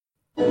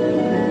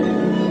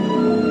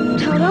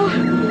Toto,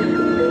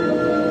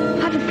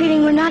 I have a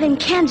feeling we're not in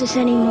Kansas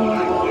anymore.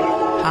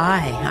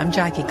 Hi, I'm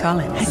Jackie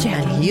Collins,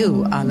 and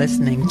you are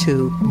listening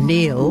to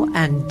Neil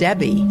and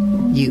Debbie,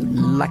 you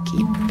lucky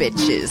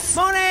bitches.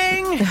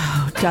 Morning!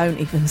 Oh, don't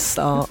even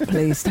start,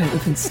 please. Don't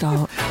even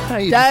start.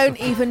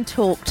 Don't even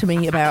talk to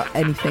me about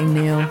anything,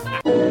 Neil.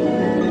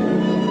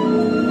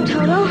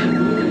 Toto,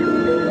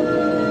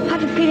 I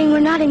have a feeling we're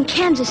not in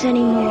Kansas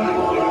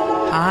anymore.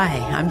 Hi,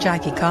 I'm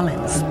Jackie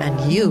Collins,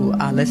 and you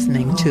are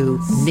listening to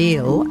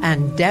Neil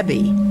and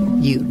Debbie,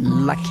 you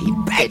lucky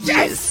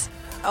bitches.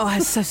 Oh,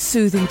 it's so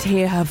soothing to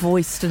hear her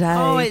voice today.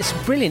 Oh, it's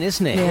brilliant,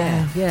 isn't it?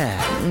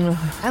 Yeah.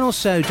 And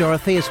also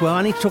Dorothy as well.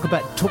 I need to talk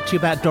to you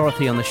about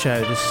Dorothy on the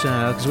show,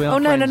 because we are. Oh,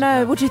 no.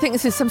 friends. What do you think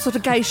this is? Some sort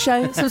of gay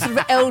show? Some sort of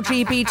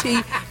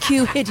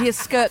LGBTQ hideous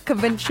skirt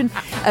convention?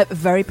 A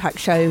very packed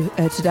show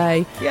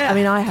today. Yeah. I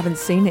mean, I haven't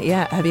seen it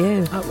yet. Have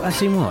you? Oh, I've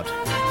seen what?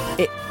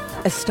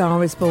 A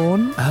Star is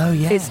Born. Oh,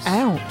 yes. It's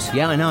out.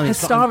 Yeah, I know. Her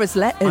star is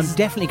I'm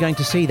definitely going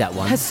to see that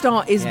one. Her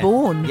star is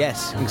born.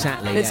 Yes,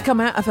 exactly. It's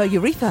come out of her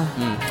urethra.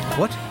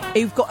 What?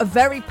 You've got a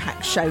very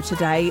packed show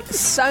today.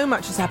 So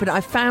much has happened. I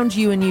found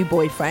you a new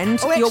boyfriend.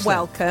 Oh, You're excellent.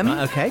 welcome.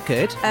 Right, okay,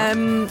 good.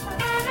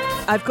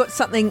 I've got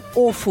something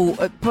awful,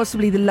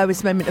 possibly the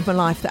lowest moment of my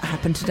life that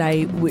happened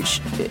today,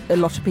 which a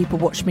lot of people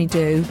watch me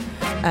do.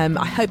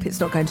 I hope it's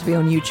not going to be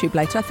on YouTube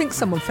later. I think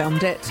someone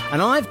filmed it.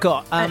 And I've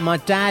got my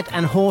dad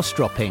and horse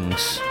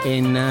droppings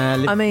in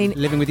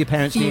Living with Your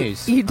Parents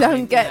News. You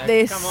don't get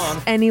this come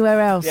on. anywhere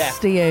else, Yeah.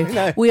 do you?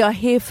 No. We are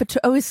here for...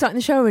 we're starting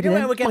the show already. Yeah,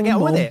 then? we're gonna get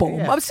on with it. Boom.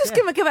 Yeah. I was just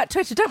going to give out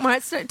Twitter. Don't worry.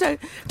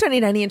 Don't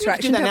need any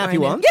interaction. that Don't now if worry, you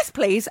Neil. want. Yes,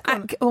 please.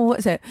 What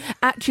is it?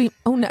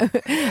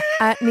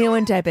 At Neil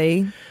and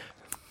Debbie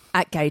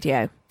at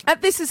Gadio.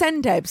 This is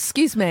NDebs.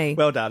 Excuse me.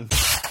 Well done.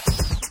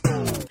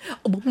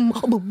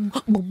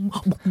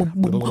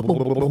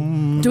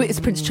 Do it as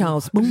Prince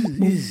Charles. Boom, boom,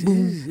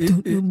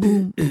 boom,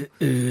 boom,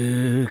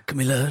 boom.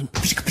 Camilla.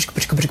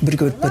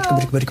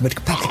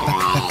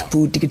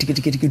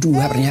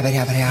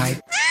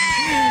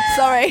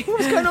 Sorry.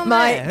 What's going on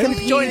My there?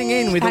 Who's joining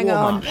in with the Hang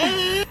on.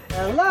 warm-up?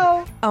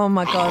 Hello? Oh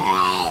my God.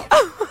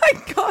 Oh my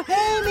God.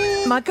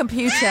 My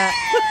computer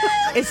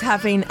is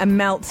having a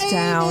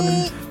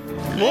meltdown.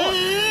 What?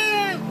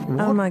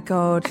 Oh my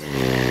God.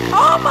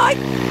 Oh my.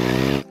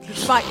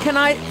 Right, can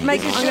I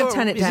make it? I'm going to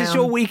turn it down. Is this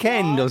your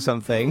weekend or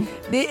something?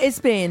 It's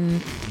been.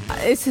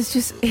 This is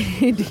just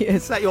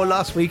hideous. Is that your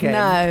last weekend?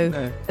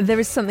 No. There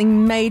is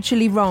something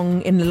majorly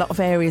wrong in a lot of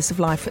areas of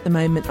life at the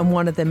moment, and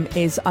one of them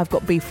is I've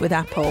got beef with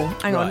Apple.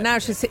 Hang on, Right. now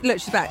she's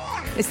back.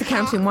 It's the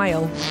counting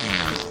whale.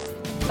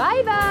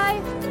 Bye-bye.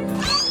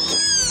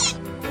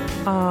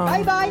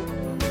 Bye-bye.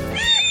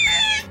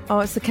 Oh,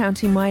 it's the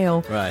counting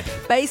whale. Right.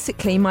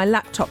 Basically, my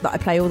laptop that I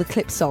play all the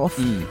clips off,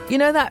 you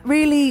know that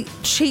really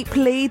cheap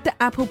lead that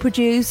Apple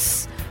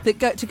produce that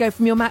go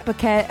from your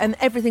MacBook Air, and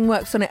everything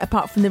works on it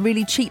apart from the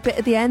really cheap bit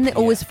at the end that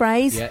always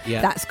frays?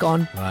 Yeah. That's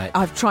gone. Right.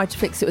 I've tried to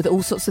fix it with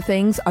all sorts of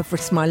things. I've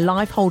risked my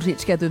life holding it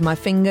together with my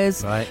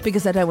fingers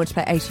because I don't want to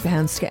pay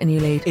 £80 to get a new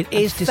lead. It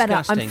is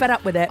disgusting. I'm fed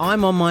up with it.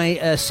 I'm on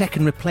my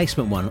second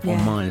replacement one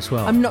on mine as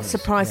well. I'm not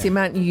surprised the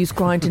amount you use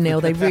Grindr,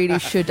 Neil. They really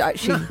should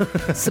actually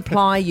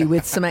supply you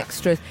with some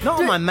extras. Not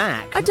on my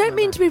Mac. I don't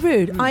mean to be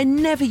rude. I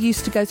never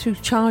used to go through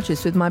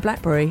chargers with my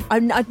BlackBerry. I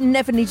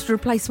never needed to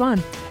replace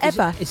one,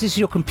 ever. Is this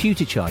your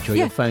computer charger or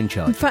your phone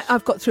charger? In fact,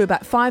 I've got through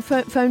about 5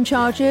 phone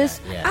chargers.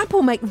 Yeah.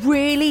 Apple make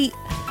really...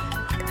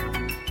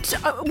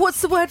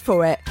 what's the word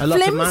for it? A lot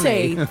of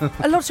flimsy. money.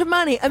 A lot of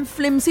money and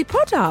flimsy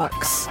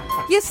products.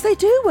 Yes, they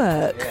do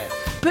work. Yeah.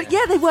 But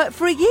yeah, they work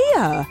for a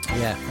year.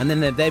 Yeah, and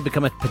then they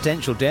become a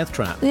potential death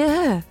trap.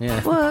 Yeah.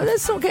 Yeah. Well,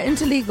 let's not get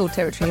into legal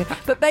territory.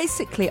 But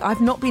basically,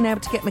 I've not been able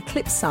to get my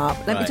clips up.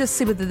 Let me Right. just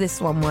see whether this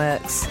one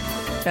works.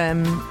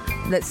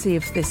 Let's see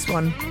if this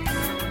one...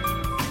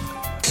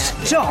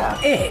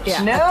 Stop it!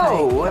 Yeah,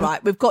 No. okay.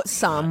 Right, we've got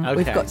some. Okay.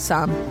 We've got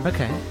some.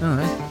 Okay, all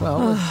right. Well,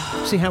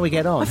 we'll see how we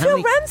get on. I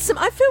feel ransom.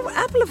 I feel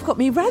Apple have got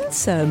me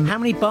ransom. How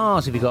many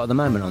bars have you got at the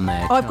moment on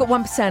there? Oh, I've got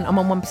 1%. I'm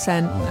on 1%.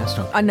 That's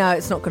not. I know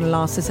it's not going to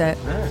last, is it?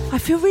 I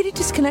feel really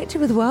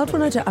disconnected with the world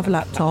when I don't have a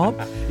laptop.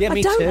 Yeah,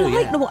 me I don't too, like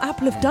yeah. what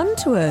Apple have done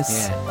to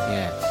us.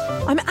 Yeah.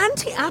 I'm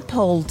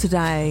anti-Apple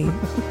today.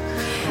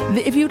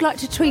 If you'd like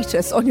to tweet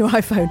us on your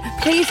iPhone,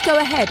 please go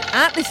ahead.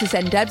 This is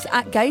NDebs,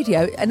 at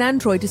Gadio, and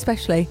Android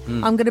especially.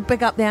 I'm going to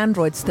big up the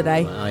Androids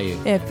today. Are you?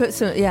 Yeah, put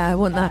some. Yeah, I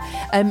want that.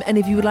 And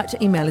if you would like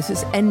to email us,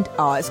 it's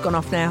it's gone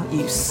off now.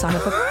 You son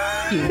of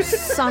a. You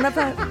son of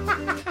a.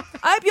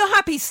 I hope you're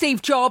happy,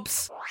 Steve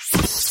Jobs.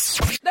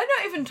 They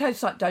don't even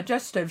taste like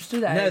digestives, do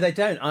they? No, they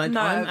don't. I'm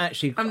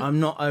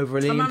not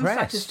overly I'm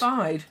impressed.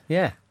 unsatisfied.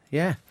 Yeah.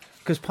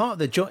 Because part of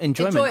the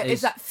enjoyment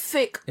is that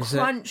thick,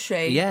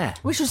 crunchy. yeah.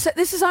 We should say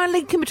this is our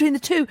link in between the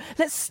two.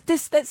 Let's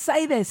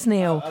say this,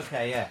 Neil.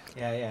 Okay.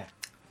 Yeah.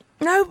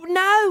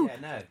 No.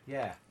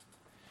 Yeah.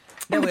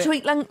 In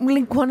between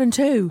link 1 and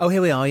 2. Oh,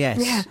 here we are.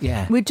 Yes.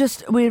 Yeah. We're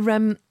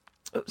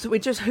So we're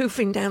just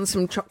hoofing down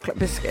some chocolate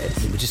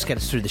biscuits. We'll just get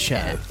us through the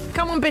show.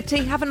 Come on,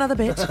 Bitty, have another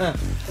bit.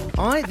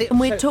 And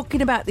we're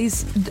talking about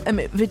these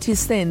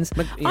Vitti's thins.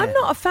 I'm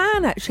not a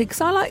fan, actually,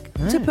 because I like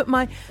to put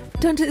my...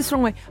 Don't take this the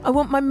wrong way. I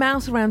want my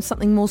mouth around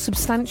something more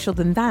substantial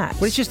than that.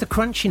 Well, it's just the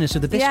crunchiness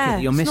of the biscuit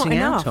that you're missing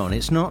out on.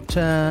 It's not...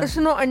 It's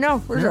not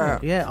enough, is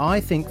it? Yeah, I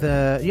think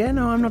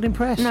I'm not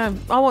impressed. No,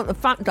 I want the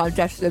fat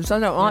digestives. I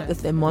don't like the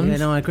thin ones. Yeah,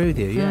 no, I agree with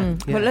you, yeah.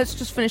 But let's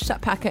just finish that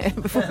packet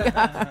before we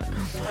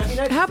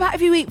go. How about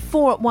if you eat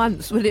 4 at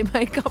once? Will it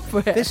make up for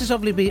it? This has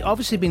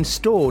obviously been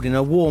stored in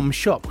a warm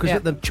shop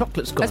because the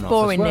chocolate's gone off. That's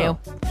boring, as well.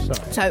 Neil.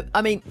 So,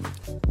 I mean,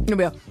 here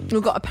we are.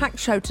 We've got a packed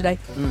show today.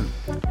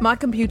 My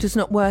computer's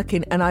not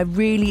working, and I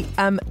really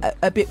am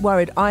a bit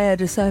worried. I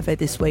heard a survey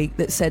this week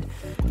that said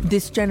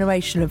this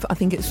generation of, I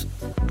think it's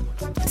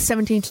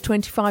 17 to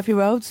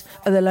 25-year-olds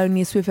are the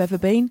loneliest we've ever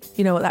been.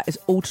 You know what that is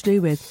all to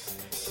do with?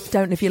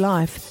 Don't live your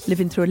life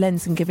living through a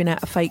lens and giving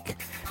out a fake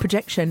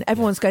projection.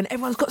 Everyone's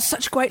got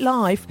such a great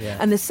life,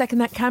 and the second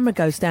that camera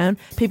goes down,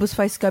 people's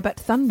faces go back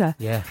to thunder.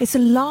 Yeah. It's a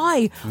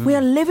lie. We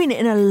are living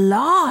in a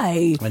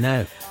lie. I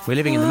know. We're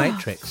living in the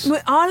Matrix. We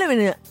are living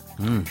in it.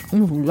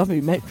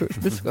 Lovely Matrix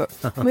biscuit.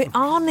 We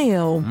are,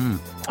 Neil.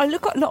 I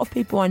look at a lot of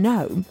people I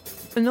know,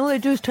 and all they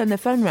do is turn their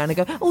phone around and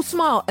go, oh,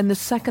 smile, and the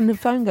second the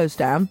phone goes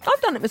down, I've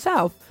done it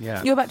myself.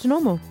 Yeah. You're back to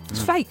normal.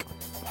 It's fake.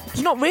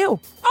 It's not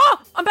real.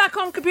 Oh, I'm back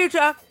on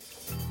computer.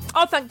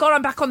 Oh, thank God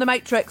I'm back on the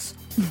Matrix.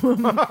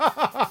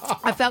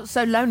 I felt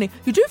so lonely.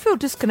 You do feel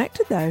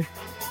disconnected, though.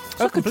 It's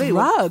like a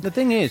drug. The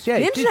thing is,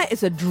 the internet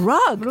is a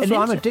drug. But also,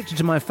 I'm addicted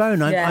to my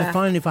phone. I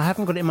find if I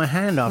haven't got it in my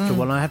hand after a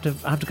while, I have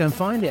to go and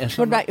find it.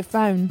 What about your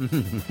phone?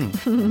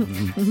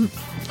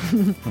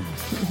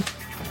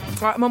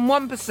 Right, I'm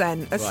on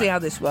 1%. Let's see how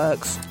this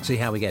works. See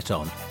how we get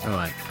on. All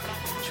right.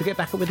 Should we get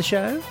back up with the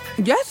show?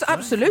 Yes,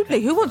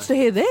 absolutely. Who wants to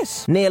hear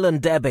this? Neil and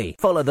Debbie.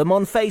 Follow them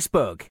on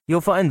Facebook. You'll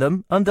find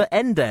them under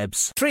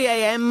NDebs. 3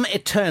 a.m.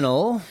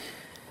 Eternal.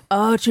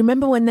 Oh, do you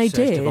remember when they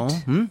Festival.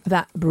 did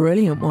that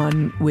brilliant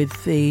one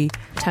with the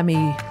Tammy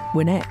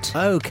Wynette?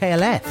 Oh,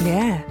 KLF.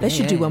 Yeah, they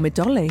should do one with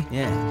Dolly.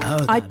 Yeah.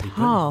 Oh, I that'd be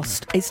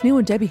passed. It's Neil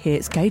and Debbie here.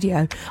 It's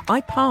Gadio.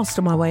 I passed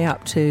on my way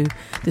up to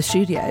the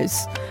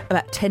studios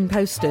about 10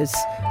 posters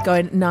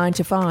going 9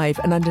 to 5,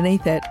 and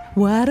underneath it,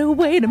 what a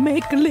way to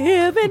make a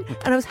living.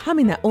 And I was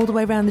humming that all the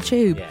way around the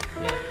tube.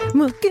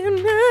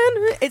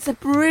 It's a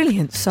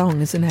brilliant song,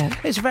 isn't it?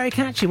 It's very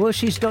catchy. Well,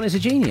 Dolly's a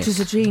genius.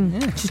 She's a gene.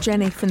 Yeah. She's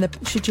Jenny from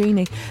she's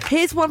Genie.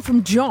 Here's one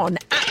from John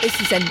at This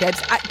Is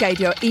NDebs at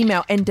Gadio.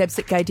 Email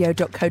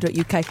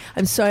ndebs@gadio.co.uk.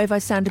 I'm sorry if I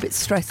sound a bit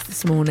stressed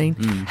this morning.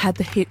 Had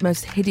the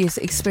most hideous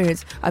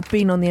experience. I've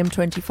been on the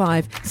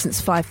M25 since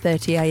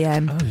 5:30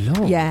 a.m. Oh,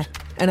 Lord. Yeah,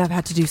 and I've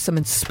had to do some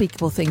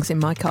unspeakable things in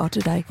my car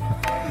today.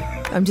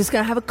 I'm just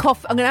going to have a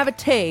coffee. I'm going to have a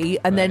tea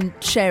and then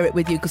share it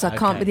with you because I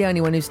can't be the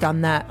only one who's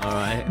done that. All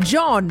right.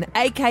 John,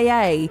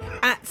 a.k.a.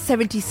 at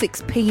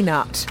 76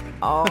 Peanut.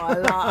 Oh,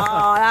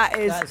 that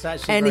is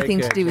anything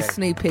to do with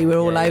Snoopy. We're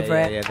all over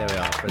it. Yeah, there we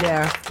are. Brilliant.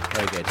 Yeah.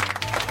 Very good.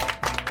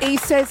 He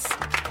says,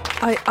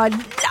 I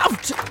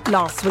loved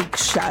last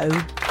week's show.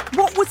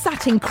 What was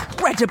that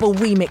incredible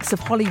remix of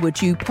Hollywood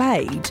you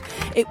played?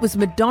 It was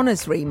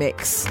Madonna's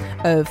remix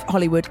of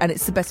Hollywood, and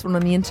it's the best one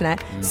on the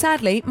internet.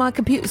 Sadly, my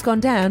computer's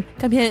gone down.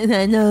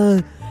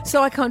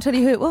 So I can't tell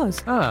you who it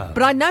was.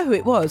 But I know who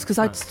it was because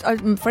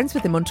I'm friends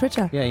with him on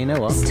Twitter. Yeah, you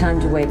know what? It's time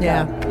to wake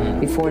up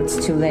before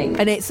it's too late.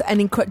 And it's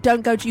you can't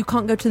go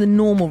to the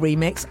normal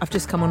remix. I've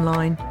just come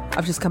online.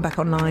 I've just come back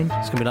online.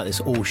 It's going to be like this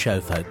all show,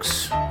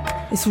 folks.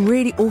 It's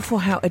really awful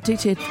how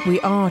addicted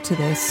we are to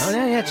this. Oh,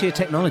 yeah, to your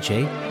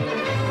technology.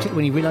 Particularly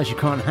when you realise you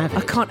can't have it.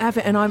 I can't have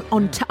it, and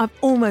I've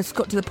almost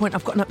got to the point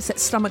I've got an upset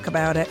stomach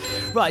about it.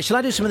 Right, shall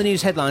I do some of the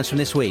news headlines from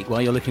this week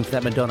while you're looking for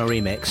that Madonna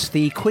remix?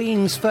 The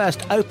Queen's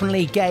first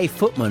openly gay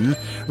footman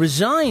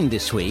resigned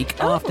this week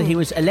after he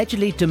was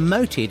allegedly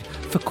demoted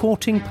for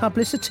courting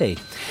publicity.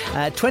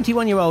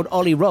 21-year-old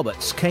Ollie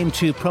Roberts came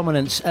to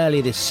prominence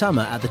earlier this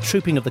summer at the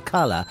Trooping of the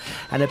Colour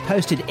and had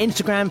posted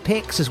Instagram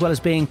pics as well as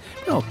being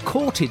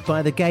courted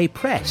by the gay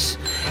press.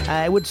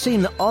 It would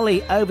seem that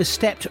Ollie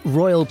overstepped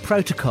royal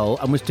protocol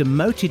and was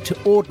demoted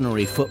to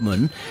ordinary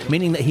footman,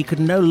 meaning that he could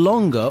no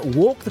longer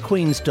walk the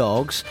Queen's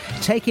dogs,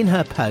 take in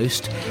her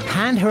post,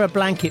 hand her a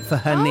blanket for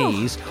her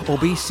knees, or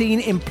be seen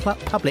in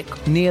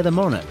public near the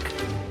monarch.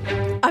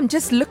 I'm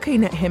just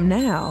looking at him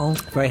now.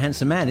 Very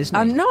handsome man, isn't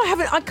he? No, I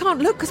haven't. I can't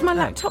look because my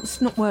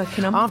laptop's not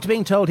working. After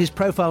being told his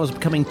profile was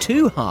becoming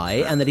too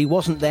high and that he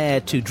wasn't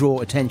there to draw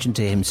attention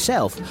to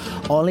himself,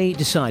 Ollie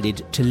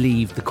decided to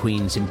leave the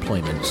Queen's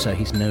employment, so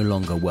he's no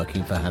longer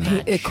working for her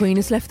match. The Queen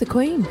has left the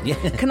Queen.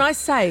 Yeah. Can I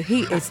say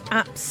he is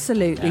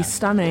absolutely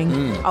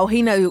stunning? Oh,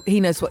 he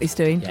knows what he's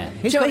doing. Yeah.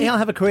 He'll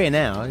have a career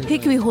now. He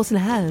could be Horse and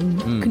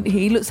Hound.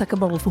 He looks like a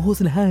model for Horse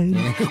and Hound.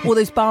 All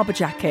those barber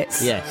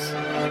jackets. Yes.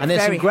 And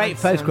there's some great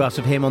photographs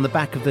of him on the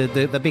back of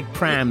the big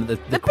pram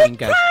that the Queen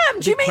goes. The big pram?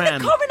 Do you mean the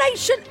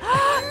coronation?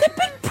 The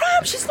big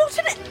pram. She's not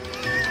in it.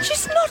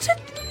 She's not in...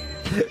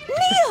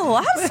 Neil,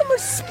 have some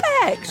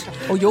respect,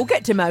 or you'll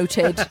get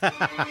demoted.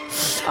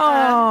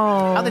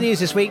 Oh. Other news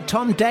this week,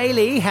 Tom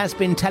Daley has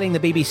been telling the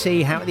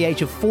BBC how at the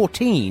age of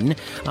 14,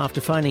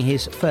 after finding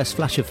his first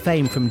flash of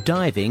fame from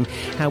diving,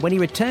 how when he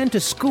returned to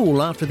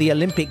school after the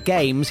Olympic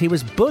Games, he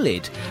was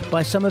bullied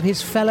by some of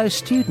his fellow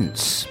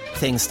students.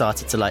 Things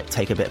started to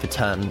take a bit of a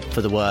turn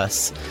for the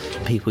worse.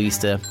 People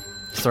used to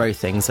throw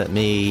things at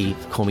me,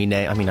 call me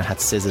name. I mean, I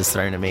had scissors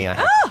thrown at me. I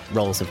had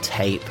rolls of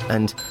tape.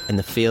 And in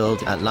the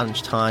field at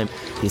lunchtime,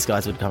 these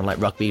guys would kind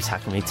of rugby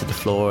tackle me to the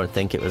floor and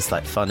think it was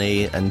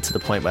funny, and to the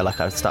point where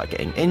I would start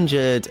getting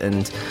injured,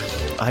 and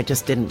I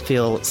just didn't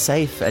feel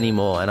safe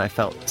anymore, and I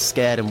felt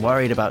scared and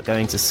worried about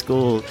going to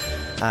school.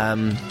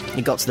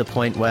 It got to the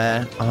point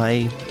where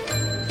I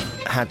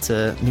had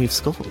to move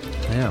school.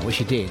 Yeah, which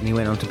he did, and he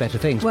went on to better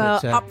things. Well,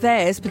 but, up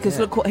theirs, because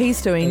look what he's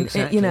doing,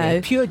 exactly, you know. Yeah.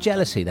 Pure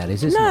jealousy, that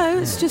is, isn't it? No,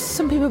 it's just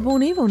some people are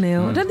born evil,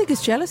 Neil. I don't think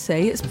it's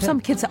jealousy. It's some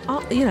kids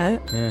are, you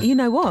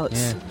know what.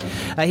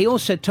 Yeah. He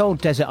also told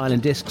Desert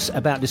Island Discs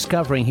about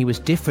discovering he was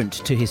different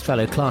to his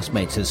fellow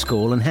classmates at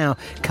school, and how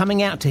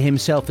coming out to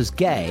himself as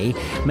gay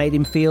made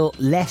him feel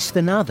less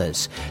than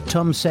others.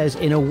 Tom says,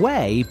 in a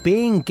way,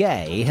 being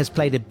gay has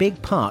played a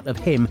big part of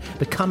him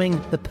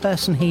becoming the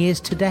person he is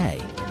today.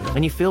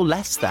 And you feel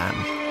less than.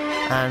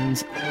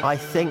 And I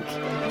think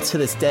to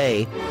this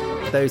day,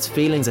 those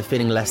feelings of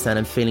feeling less than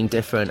and feeling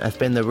different have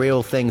been the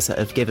real things that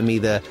have given me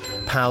the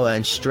power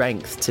and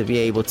strength to be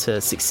able to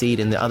succeed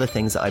in the other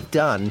things that I've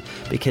done,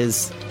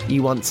 because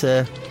you want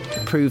to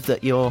prove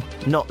that you're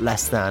not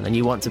less than, and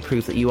you want to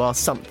prove that you are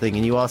something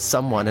and you are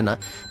someone, and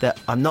that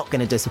I'm not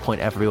going to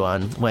disappoint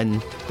everyone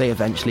when they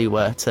eventually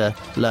were to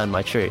learn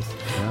my truth.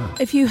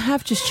 If you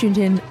have just tuned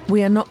in,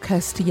 we are not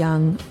Kirsty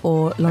Young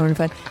or Lauren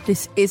Van.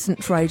 This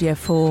isn't Radio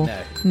 4.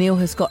 No. Neil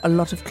has got a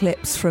lot of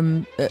clips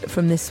from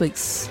this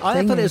week's I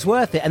thing. thought it was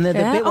worth it, and the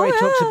Yeah? bit where Oh, he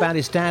talks yeah. about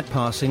his dad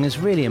passing is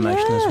really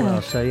emotional as Yeah.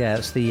 well. So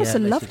that's the. That's a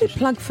lovely edition.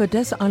 plug for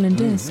Desert Island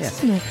Discs, yeah.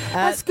 isn't it?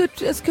 That's good.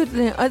 That's good.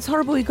 Neil. It's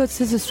horrible he got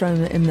scissors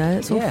thrown at him there.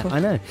 It's Yeah, awful. I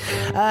know.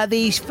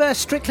 The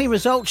first Strictly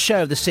Results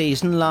show of the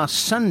season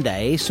last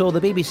Sunday saw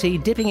the BBC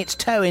dipping its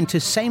toe into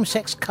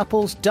same-sex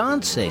couples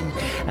dancing.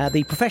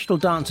 The professional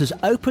dancers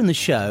opened the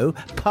show,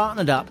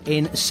 partnered up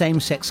in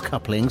same-sex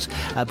couplings,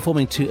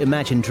 performing to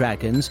Imagine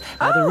Dragons.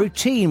 The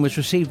routine was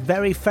received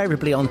very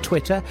favourably on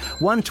Twitter.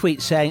 One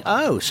tweet saying,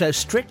 "Oh, so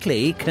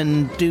Strictly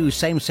can do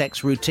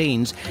same-sex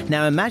routines.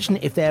 Now imagine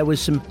if there was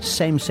some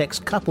same-sex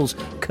couples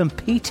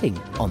competing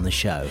on the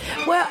show."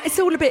 Well, it's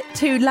all a bit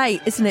too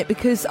late, isn't it?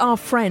 Because our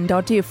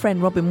dear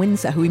friend Robin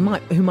Windsor, who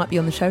might be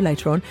on the show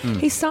later on,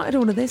 he started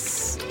all of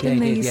this,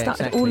 didn't he? He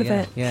started all of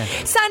it. Yeah.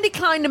 Sandy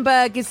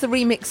Kleinenberg is the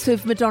remix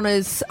of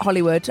Madonna's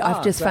Hollywood.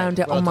 I've just great. found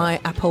it Well on done. my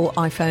Apple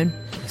iPhone.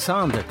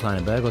 Sandra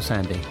Kleinenberg or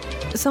Sandy?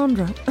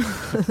 Sandra,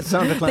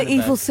 Sandra the Kleinenberg.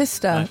 evil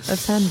sister of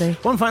Sandy.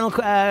 One final,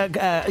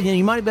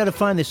 you might be able to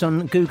find this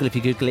on Google if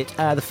you Google it.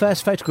 The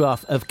first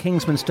photograph of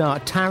Kingsman star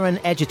Taron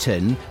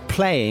Egerton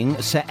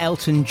playing Sir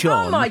Elton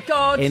John Oh, my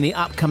God. in the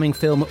upcoming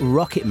film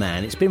Rocket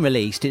Man. It's been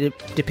released. It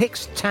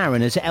depicts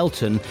Taron as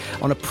Elton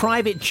on a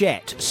private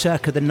jet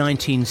circa the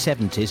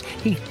 1970s.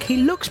 He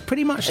looks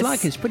pretty much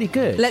like it's pretty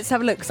good. Let's have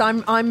a look, because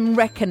I'm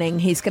reckoning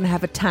he's going to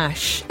have a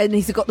tash, and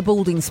he's got the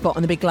balding spot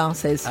and the big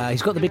glasses.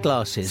 He's got the big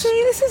glasses.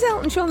 See, this is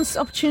Elton John's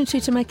opportunity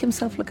to make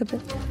himself look a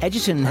bit...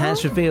 Egerton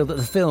has revealed that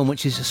the film,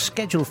 which is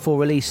scheduled for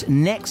release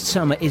next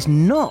summer, is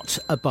not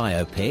a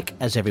biopic,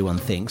 as everyone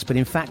thinks, but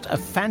in fact a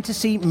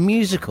fantasy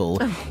musical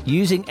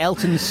using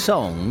Elton's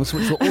songs,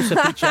 which will also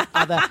feature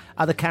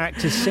other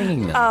characters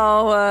singing them.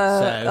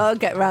 I'll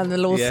get around the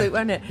lawsuit,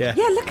 won't it? Yeah.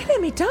 Look at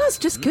him, he does.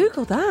 Just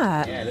Google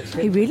that. Yeah, looks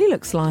he really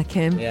looks like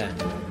him. Yeah.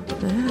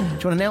 Do you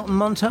want an Elton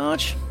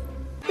montage?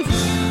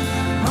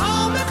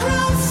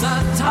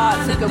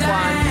 That's a good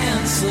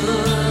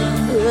one.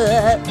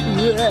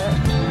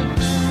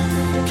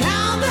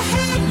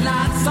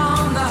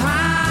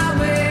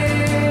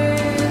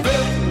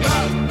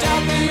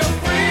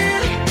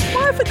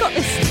 Why have we got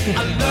this? I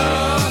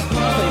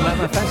thought you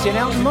might fancy an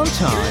Elton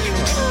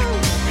montage.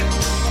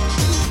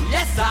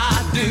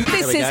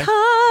 This we is go.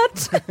 hard.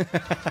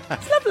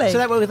 It's lovely. So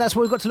that's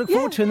what we've got to look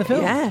forward to in the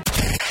film. Yeah.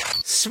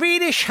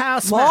 Swedish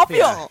House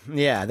Mafia. Mafia.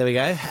 Yeah, there we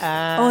go.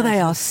 Oh, they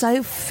are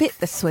so fit,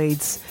 the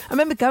Swedes. I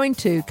remember going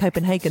to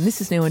Copenhagen.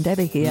 This is Neil and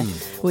Debbie here.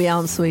 We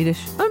aren't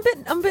Swedish. I'm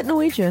a bit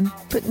Norwegian.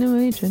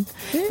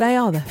 They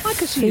are the I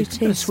can see you've got a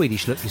fittest.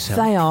 Swedish look yourself.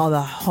 They are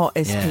the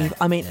hottest Yeah. people.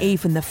 I mean,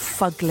 even the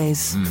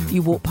fugglies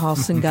you walk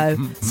past and go,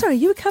 sorry,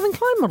 you a Calvin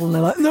Klein model? And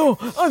they're like, no,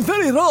 I'm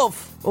very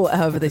rough. Or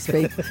however they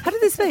speak. How do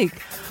they speak?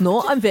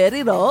 No, I'm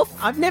very rough.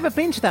 I've never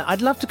been to that.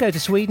 I'd love to go to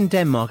Sweden,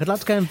 Denmark. I'd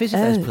love to go and visit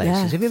those places.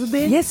 Yeah. Have you ever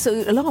been? Yes,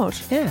 a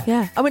lot. Yeah.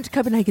 Yeah. I went to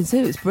Copenhagen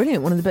Zoo. It's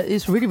brilliant.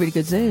 It's a really, really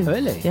good zoo.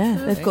 Really? Yeah.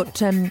 They've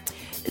got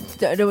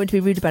I don't want to be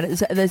rude about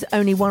it. There's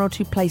only 1 or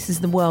 2 places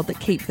in the world that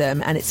keep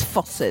them, and it's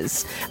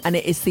fossas, and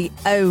it is the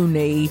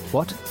only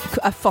What?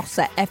 a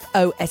fossa,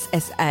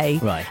 Fossa,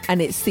 Right.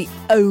 and it's the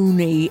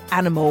only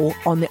animal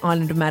on the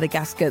island of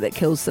Madagascar that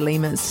kills the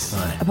lemurs,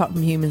 Right. apart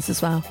from humans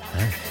as well.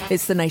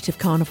 It's the native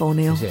carnivore,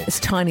 Neil. Is it? It's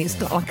tiny. It's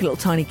not like a little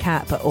tiny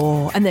cat, but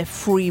and they're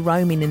free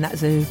roaming in that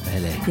zoo.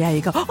 Really? Yeah,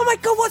 you go, oh my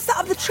God, what's that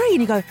up the tree?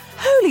 And you go,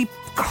 holy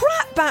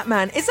crap,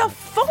 Batman, it's a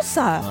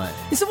fossa. Right.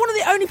 It's one of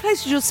the only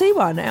places you'll see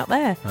one out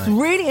there. It's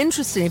really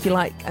interesting if you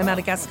like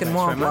Madagascar Thanks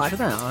very much wildlife. for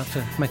that. I'll have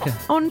to make a...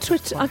 On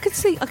Twitter, I can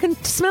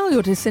smell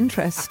your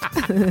disinterest.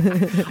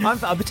 I'm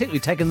particularly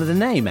taken with the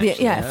name,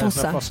 actually. Yeah,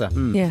 fossa. Fossa.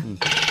 Mm. Yeah.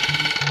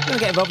 If you want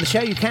to get involved with the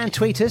show, you can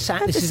tweet us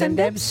at This Is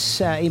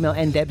NDebs. Email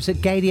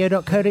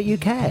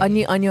ndebs@gadio.co.uk. I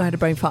knew I had a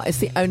brain fart. It's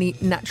the only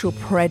natural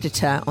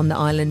predator on the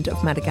island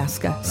of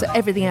Madagascar. So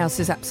everything else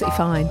is absolutely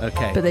fine.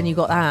 Okay. But then you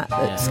got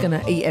that's going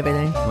to eat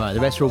everything. Right, the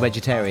rest are all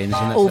vegetarians.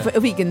 And that's All it.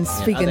 vegans,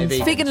 Yeah, are they vegans,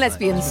 vegans? vegan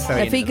lesbians. Right.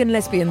 Very into Vegan them.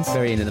 lesbians.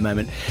 Very in at the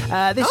moment.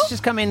 This has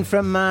just come in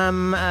from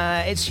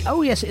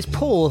it's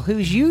Paul,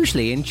 who's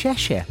usually in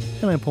Cheshire.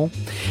 Hello, Paul.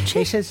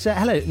 He says,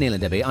 hello, Neil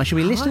and Debbie. I shall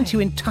be listening to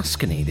you in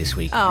Tuscany this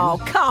week. Oh,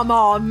 come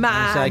on,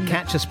 As I man.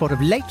 catch a spot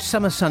of late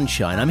summer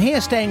sunshine. I'm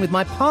here staying with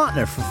my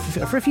partner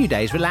for a few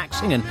days,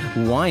 relaxing and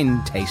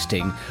wine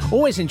tasting.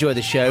 Always enjoy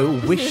the show.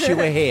 Wish you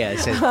were here,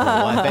 says Paul.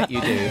 I bet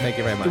you do. Thank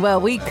you very much. Well,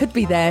 we could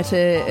be there to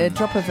a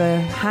drop of a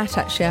hat,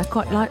 actually. I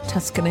quite like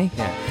Tuscany.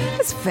 Yeah.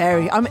 It's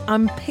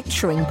I'm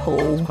picturing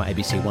Paul. Quite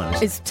ABC One,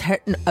 isn't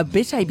it? It's a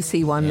bit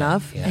ABC One, Yeah,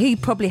 love. yeah. He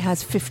probably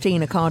has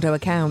 15 Ocado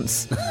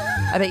accounts.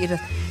 I bet you do.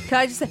 Can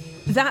I just say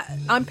that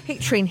I'm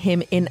picturing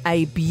him in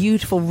a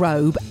beautiful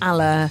robe a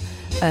la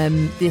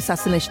the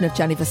assassination of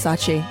Gianni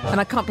Versace,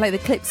 and I can't play the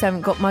clips. I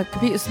haven't got my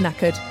computer's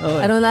knackered.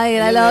 I don't like it.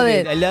 I love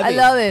it. I love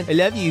it. it. I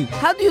love you.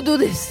 How do you do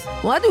this?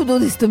 Why do you do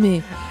this to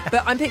me?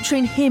 But I'm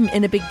picturing him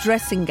in a big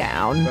dressing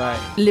gown, Right.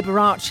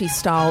 Liberace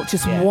style,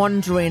 just Yeah.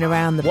 wandering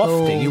around the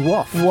pool. Wafting, you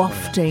waft.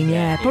 Wafting,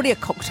 yeah. Yeah. Probably a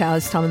cocktail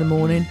this time of the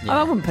morning. Yeah.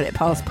 I wouldn't put it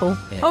past Paul.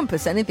 Yeah. I wouldn't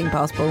put anything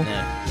past Paul.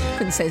 No.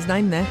 Couldn't say his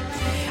name there.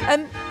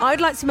 I'd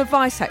like some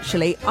advice,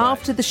 actually.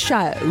 After the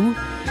show,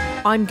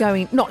 I'm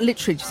going, not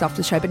literally just after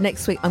the show, but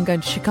next week I'm going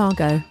to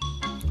Chicago.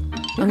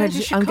 I'm going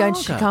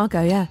to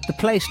Chicago, yeah. The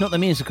place, not the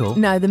musical.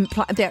 No,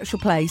 the actual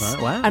place.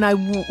 Right, wow. And I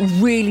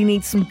really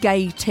need some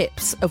gay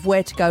tips of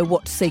where to go,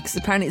 what to see, because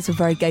apparently it's a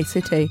very gay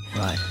city.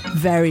 Right.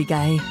 Very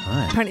gay.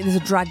 Right. Apparently there's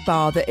a drag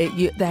bar that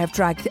they have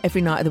drag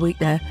every night of the week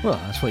there. Well,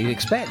 that's what you'd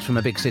expect from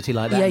a big city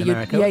like that in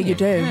America. Yeah, wouldn't you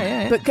do.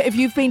 Yeah. But if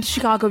you've been to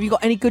Chicago, have you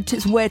got any good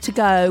tips where to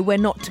go, where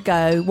not to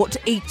go, what to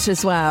eat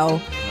as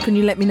well? Can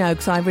you let me know?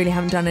 Because I really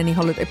haven't done any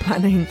holiday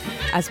planning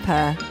as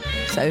per.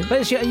 So.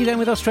 But are you going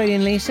with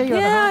Australian Lisa? Your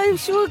other Yeah,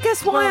 half? well,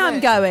 guess why I'm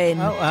going?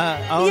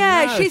 Oh,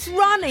 yeah, no. she's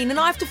running and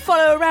I have to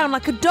follow her around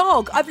like a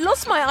dog. I've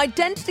lost my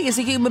identity as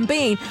a human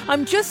being.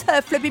 I'm just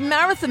her flipping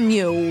marathon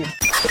mule.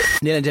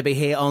 Neil and Debbie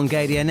here on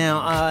Gadia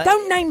now.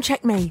 Don't name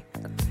check me.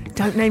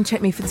 Don't name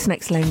check me for this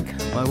next link.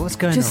 Well, what's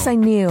going Just on? say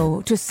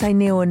Neil. Just say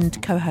Neil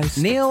and co-host.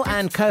 Neil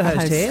and co-host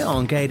Co-host. here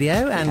on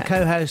Gadio, and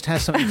co-host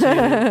has something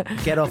to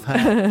get off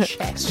her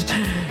chest.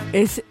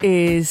 It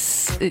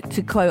is,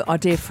 to quote our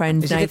dear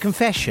friend Is it a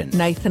confession?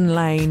 Nathan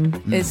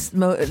Lane. It's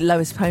the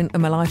lowest point of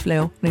my life,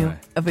 Neil. Right.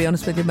 I'll be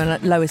honest with you, my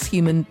lowest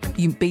human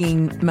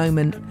being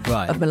moment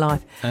Right. of my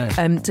life.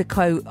 Oh. To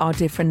quote our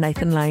dear friend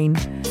Nathan Lane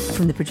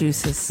from the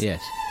producers.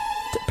 Yes.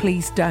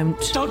 Please don't.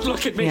 Don't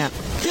look at me. Yeah.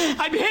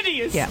 I'm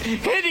hideous. Yeah.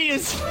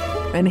 Hideous.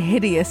 And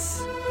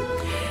hideous.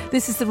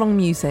 This is the wrong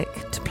music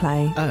to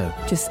play. Oh.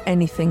 Just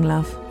anything,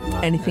 love.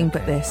 Anything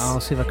but this. I'll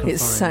see if I can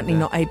It's find certainly it.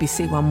 not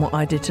ABC One, what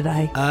I did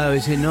today. Oh,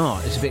 is it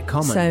not? It's a bit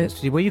common.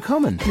 So- Were you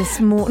common? This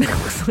morning,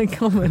 was I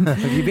common?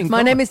 Have you been My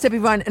common? name is Debbie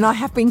Ryan, and I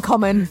have been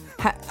common.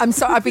 I'm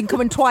sorry, I've been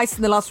common twice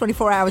in the last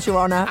 24 hours, Your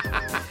Honour.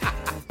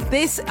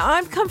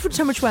 I've come from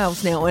Tunbridge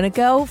Wells now, and a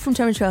girl from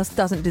Tunbridge Wells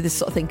doesn't do this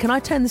sort of thing. Can I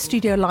turn the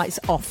studio lights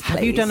off, please?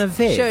 Have you done a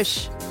Viv?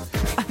 Shush.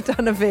 I've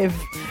done a Viv,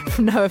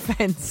 no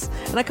offence.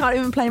 And I can't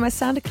even play my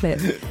sounder clip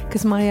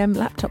because my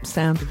laptop's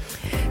down.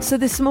 So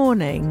this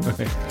morning,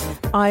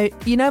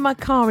 my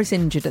car is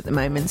injured at the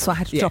moment, so I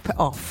had to drop it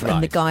off. Right.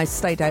 And the guy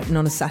stayed open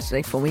on a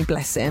Saturday for me,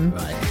 bless him.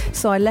 Right.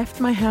 So I left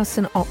my house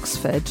in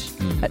Oxford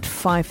at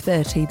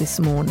 5:30 this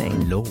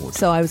morning. Lord.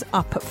 So I was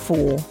up at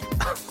 4.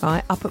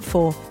 Right, up at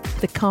 4.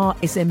 The car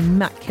is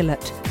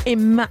immaculate.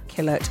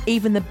 Immaculate.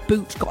 Even the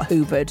boot got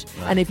hoovered.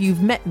 And if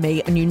you've met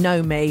me and you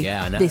know me,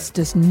 Yeah, I know. this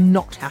does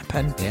not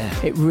happen. Yeah.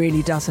 It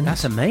really doesn't.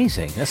 That's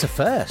amazing. That's a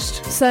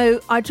first.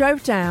 So I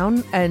drove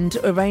down and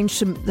arranged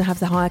to have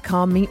the hire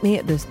car meet me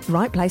at the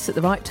right place at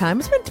the right time. I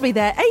was meant to be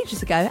there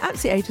ages ago,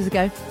 absolutely ages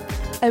ago.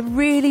 A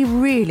really,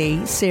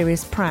 really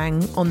serious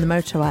prang on the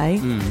motorway.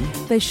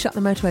 They shut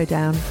the motorway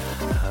down.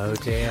 Oh,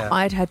 dear.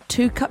 I'd had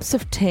 2 cups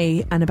of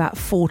tea and about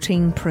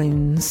 14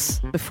 prunes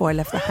before I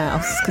left the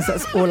house, because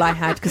that's all I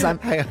had, because I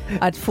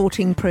had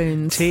 14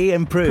 prunes. Tea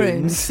and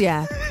prunes?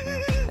 Yeah.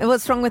 And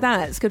what's wrong with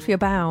that? It's good for your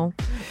bowel.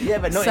 Yeah,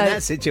 but not in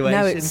that situation.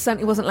 No, it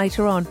certainly wasn't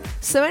later on.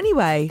 So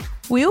anyway,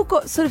 we all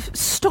got sort of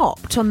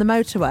stopped on the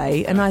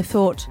motorway, and I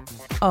thought,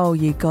 oh,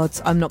 you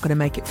gods, I'm not going to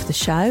make it for the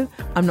show.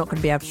 I'm not going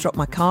to be able to drop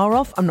my car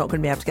off. I'm not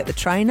going to be able to get the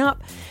train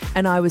up.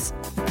 And I was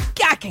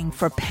gagging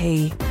for a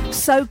pee.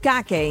 So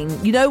gagging.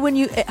 You know when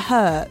it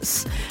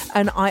hurts?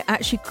 And I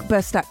actually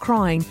burst out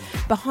crying.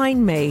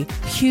 Behind me,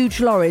 huge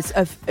lorries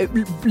of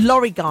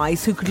lorry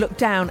guys who could look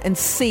down and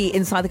see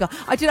inside the car.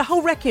 I did a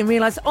whole recce and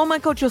realised, oh my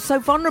God, you're so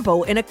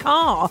vulnerable in a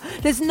car.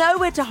 There's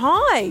nowhere to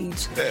hide.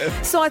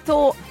 So I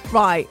thought,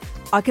 right,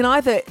 I can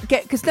either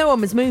get, because no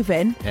one was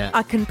moving,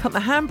 I can put my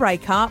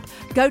handbrake up,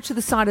 go to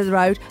the side of the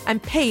road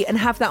and pee and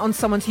have that on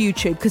someone's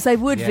YouTube, because they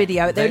would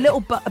video it. They're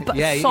little in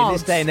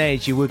this day and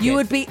age, you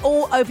would be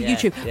all over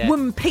YouTube. Yeah.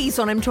 Woman pees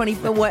on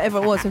M24,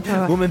 whatever it was.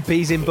 Woman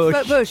pees in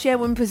bush.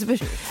 Woman pees in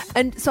bush.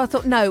 And so I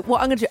thought, no,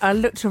 what I'm going to do, I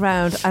looked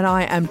around and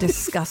I am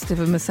disgusted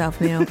with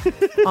myself, Neil.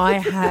 I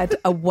had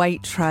a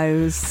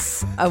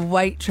Waitrose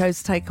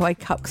takeaway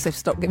cup, because they've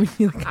stopped giving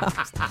me the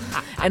cups.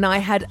 And I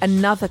had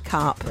another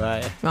cup.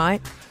 Right?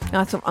 And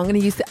I thought, I'm going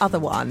to use the other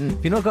one.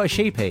 Have you not got a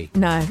sheepy?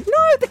 No,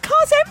 the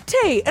car's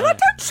empty. And I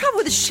don't travel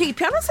with a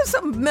sheepy. I'm not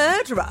some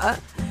murderer. Why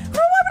would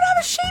I have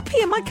a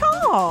sheepy in my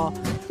car?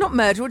 Not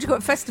murderer. What do you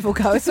got? Festival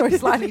goer? Sorry,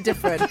 slightly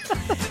different.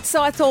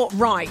 So I thought,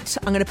 right,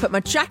 I'm going to put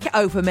my jacket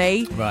over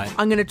me. Right.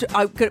 I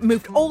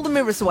moved all the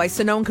mirrors away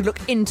so no one could look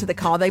into the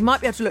car. They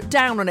might be able to look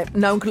down on it,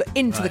 but no one could look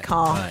into the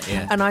car. Right,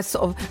 yeah. And I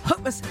sort of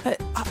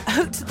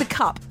hooked the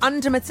cup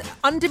under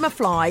my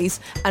flies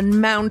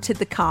and mounted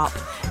the cup.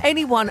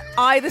 Anyone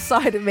either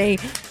side of me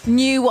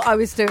knew what I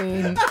was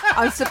doing.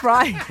 I'm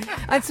surprised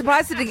I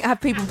didn't have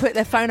people put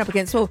their phone up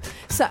against the wall.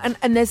 So,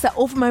 and there's that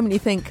awful moment you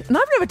think, and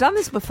I've never done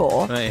this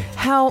before,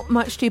 how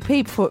much do you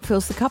pee before it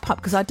fills the cup up?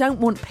 Because I don't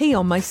want pee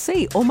on my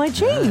seat or my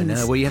jeans.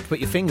 No, well, you have to put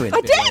your finger in.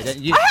 I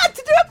did. I had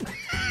to do it.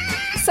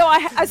 So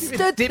I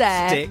stood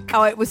there.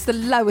 Oh, it was the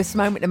lowest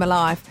moment in my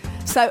life.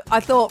 So I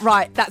thought,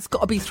 right, that's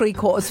got to be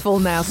 3/4 full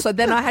now. So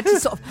then I had to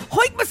sort of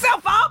hoik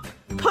myself up,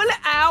 pull it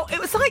out. It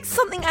was like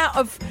something out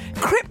of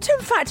Krypton.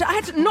 In fact, I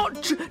had to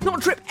not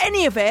drip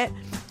any of it.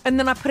 And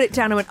then I put it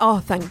down and went, oh,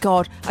 thank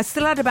God. I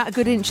still had about a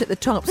good inch at the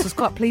top, so I was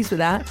quite pleased with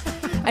that.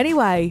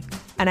 Anyway,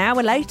 an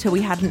hour later,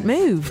 we hadn't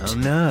moved. Oh,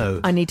 no.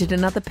 I needed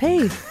another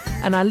pee.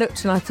 And I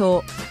looked and I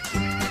thought,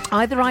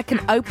 either I can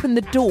open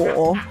the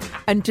door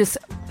and just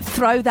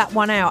throw that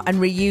one out and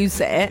reuse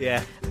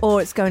it,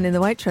 or it's going in the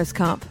Waitrose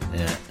cup.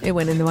 Yeah. It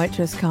went in the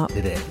Waitrose cup.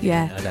 Did it?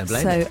 Yeah. I don't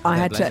blame so it. I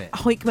had to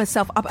hoik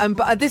myself up.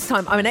 But this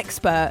time I'm an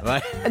expert.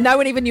 Right. And no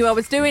one even knew I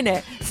was doing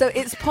it. So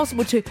it's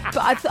possible to.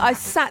 But I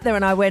sat there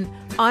and I went,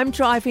 I'm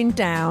driving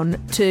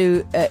down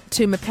to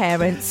my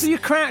parents. So you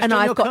crouched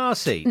on your car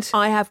seat?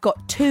 I have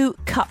got 2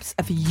 cups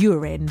of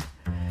urine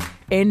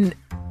in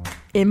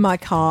my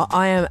car.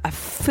 I am a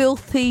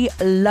filthy,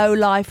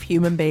 low-life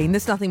human being.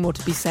 There's nothing more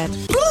to be said.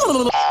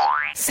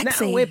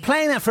 Sexy. Now, we're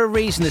playing that for a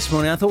reason this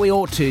morning. I thought we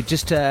ought to,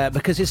 just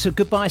because it's a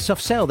goodbye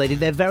soft sell. They did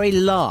their very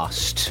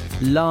last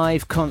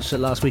live concert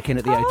last weekend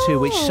at the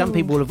O2, which some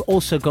people have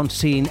also gone to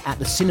see at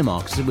the cinema,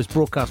 because it was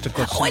broadcast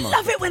across cinema. I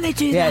love it when they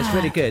do that. Yeah, it's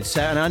really good.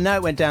 So, and I know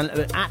it went down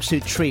an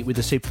absolute treat with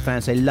the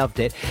superfans. They loved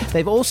it.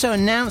 They've also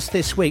announced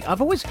this week. I've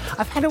always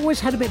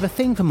had a bit of a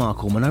thing for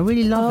Mark Allman. I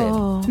really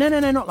love him.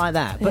 No, not like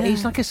that. But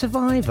he's like a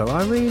survivor.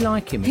 I really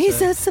like him.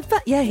 He's a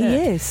survivor. Yeah, he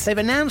is. They've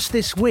announced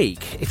this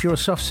week, if you're a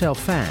soft sell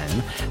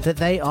fan,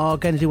 that they are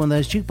going to do one of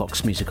those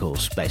jukebox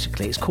musicals,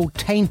 basically. It's called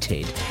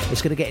Tainted.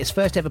 It's going to get its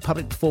first ever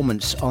public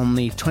performance on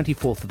the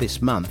 24th of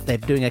this month. They're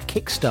doing a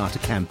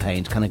Kickstarter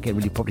campaign to kind of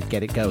probably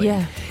get it going.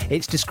 Yeah.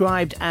 It's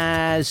described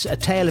as a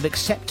tale of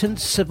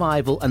acceptance,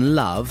 survival and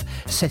love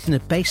set in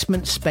a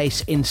basement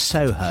space in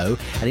Soho,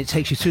 and it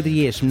takes you through the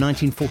years from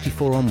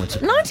 1944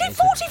 onwards.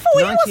 1944?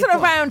 He wasn't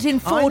around in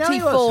 44. I know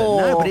he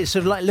wasn't. No, but it's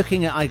sort of like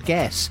looking at, I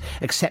guess,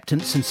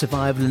 acceptance and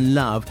survival and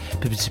love,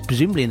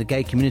 presumably in the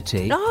gay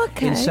community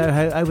in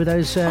Soho over those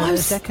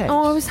decades.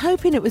 I was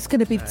hoping it was going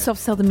to be Soft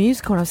Sell the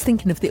musical, and I was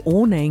thinking of the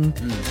awning,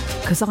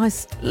 because I'm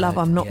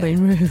not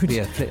being rude. Be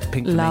a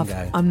pink love,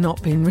 flamingo. I'm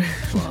not being rude.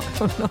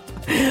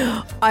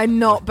 I'm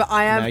not, but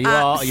I am.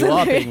 No, you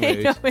are being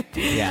rude.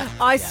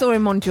 I saw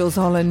him on Jules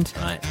Holland.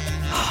 Right.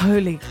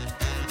 Holy.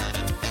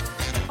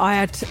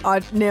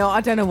 Neil,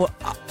 I don't know what.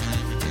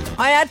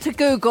 I had to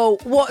Google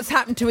what's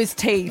happened to his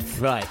teeth.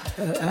 Right.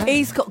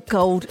 He's got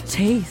gold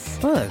teeth.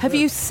 Oh, have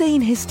you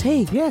seen his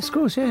teeth? Yes, of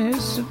course, yeah.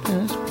 It's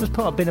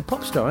part of being a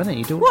pop star, isn't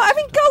it? What,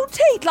 having gold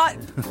teeth? Like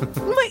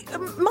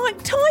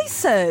Mike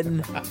Tyson?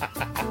 Who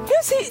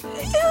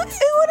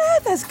on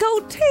earth has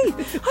gold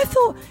teeth? I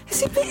thought,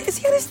 has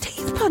he had his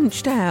teeth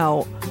punched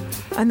out?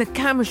 And the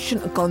camera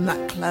shouldn't have gone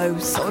that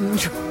close on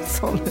Jules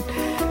Holland.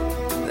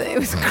 It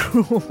was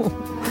cruel.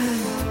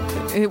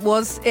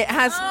 It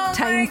has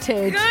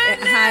tainted.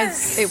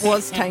 It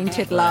was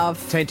tainted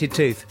love. Tainted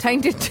tooth.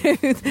 Tainted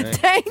tooth. Right.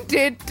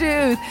 Tainted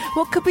tooth.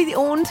 What could be the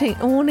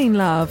awning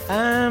love?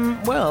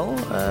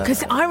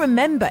 Because I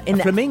remember in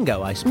a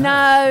flamingo, I suppose.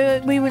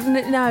 No,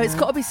 it's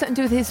got to be something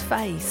to do with his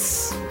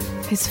face.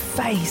 His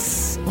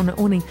face on an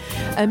awning.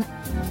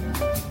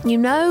 You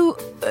know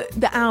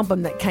the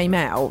album that came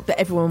out that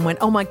everyone went,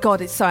 oh my God,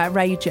 it's so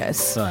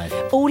outrageous. Right.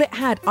 All it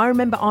had, I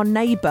remember our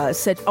neighbour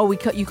said, oh,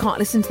 you can't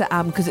listen to that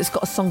album because it's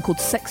got a song called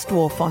Sex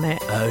Dwarf on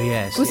it. Oh,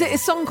 yes. Was it a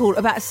song called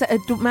about a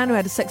man who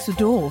had a sex with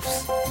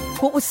dwarfs?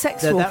 What was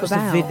Sex Dwarf that was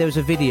about? there was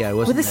a video,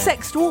 wasn't with a there?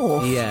 sex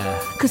dwarf? Yeah.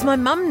 Because my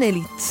mum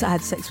nearly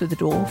had sex with a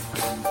dwarf.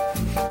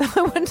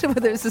 I wonder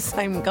whether it was the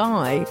same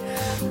guy.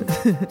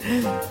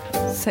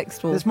 Sex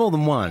dwarf. There's more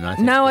than one, I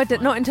think. No, I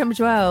did not in Tunbridge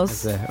Wells.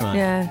 Is there? Right.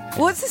 Yeah.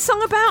 What's this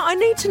song about? I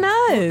need to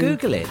know.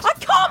 Google it. I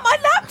can't. My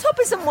laptop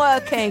isn't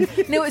working.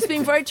 No, it's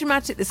been very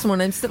dramatic this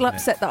morning. I'm still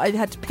upset that I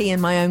had to pee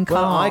in my own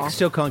car. Well, I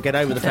still can't get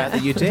over the fact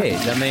that you did.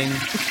 I mean,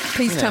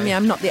 Please tell me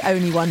I'm not the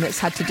only one that's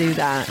had to do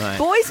that. Right.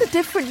 Boys are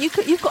different.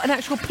 You've got an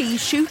actual pea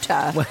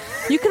shooter.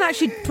 You can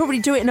actually probably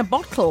do it in a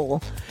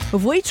bottle.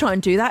 If we try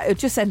and do that, it'll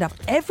just end up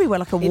everywhere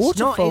like a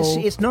waterfall.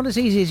 It's not as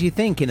easy as you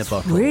think in a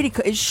bottle. Really,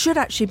 it should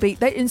actually be.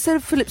 Instead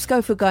of Philip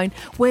Schofield going,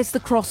 "Where's the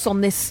cross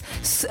on this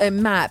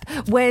map?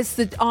 Where's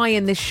the eye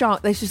in this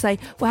shark?" They should say,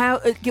 "Well,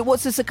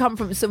 what's the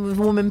circumference of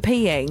a woman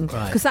peeing?"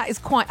 Because that is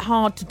quite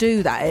hard to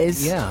do. That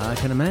is. Yeah, I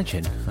can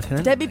imagine.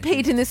 Debbie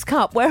peed in this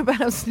cup.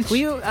 Whereabouts? Were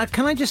you?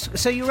 Can I just?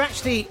 So you're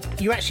actually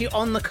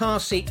on the car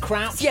seat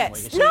crouching.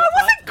 Yes. No, I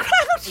wasn't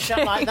crouching. Is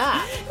that like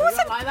that? It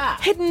wasn't like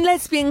that. Hidden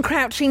lesbian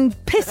crouching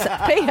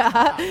pisser.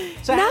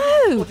 So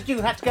no. What did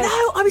you have to go? No,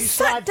 I was you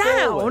sat slide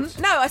down. forwards?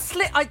 No,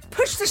 I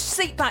pushed the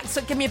seat back so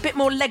it gave me a bit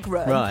more leg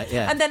room. Right,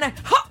 yeah. And then I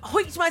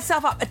hoiked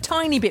myself up a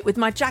tiny bit with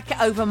my jacket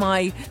over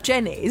my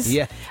jennies.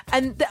 Yeah.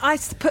 And I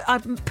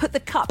put the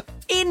cup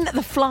in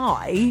the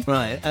fly.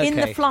 Right, okay. In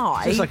the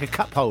fly. So it's like a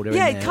cup holder.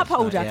 Yeah, in there. cup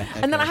holder. Right,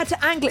 yeah, And then I had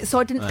to angle it so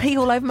I didn't pee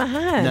all over my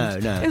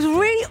hand. No. It was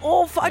really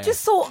awful. I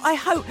just thought, I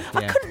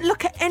Yeah. couldn't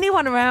look at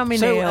anyone around me,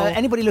 So Neil.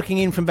 anybody looking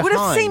in from would behind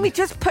have seen me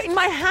just putting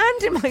my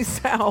hand in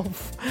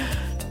myself.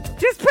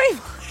 Just putting...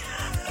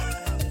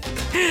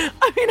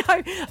 I mean,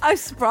 I'm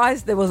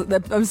surprised there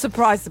wasn't. I'm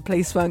surprised the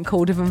police weren't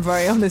called. If I'm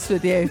very honest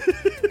with you,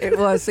 it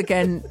was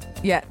again.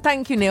 Yeah,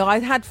 thank you, Neil. I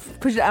had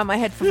pushed it out of my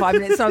head for 5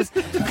 minutes. And I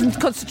was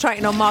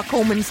concentrating on Mark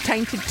Allman's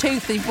tainted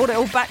tooth. He brought it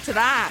all back to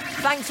that.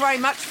 Thanks very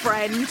much,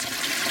 friend.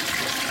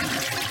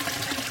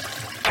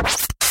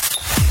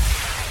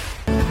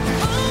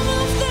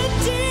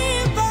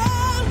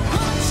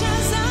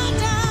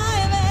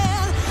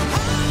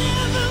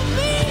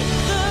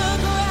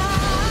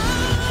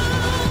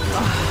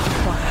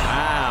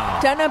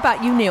 Don't know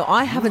about you, Neil.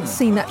 I haven't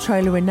seen that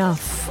trailer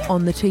enough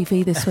on the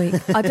TV this week.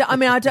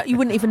 You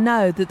wouldn't even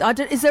know that.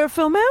 Is there a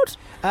film out?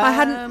 I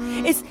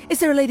hadn't. Is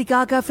there a Lady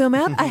Gaga film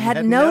out? I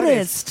hadn't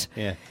noticed.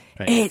 Yeah.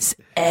 Right. It's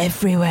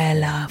everywhere,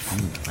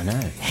 love. I know.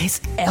 It's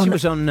She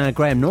was on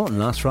Graham Norton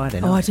last Friday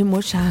night. Oh, I didn't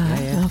watch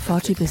that. Yeah. Oh,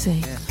 far too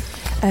busy.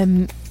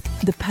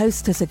 The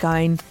posters are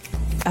going.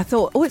 I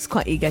thought, it's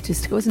quite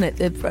egotistical, isn't it?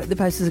 The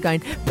posters are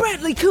going,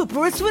 Bradley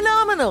Cooper is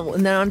phenomenal.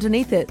 And then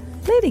underneath it,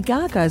 Lady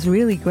Gaga is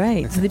really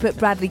great. So they put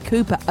Bradley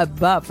Cooper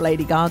above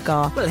Lady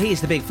Gaga. Well,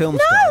 he's the big film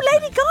star. No,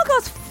 Lady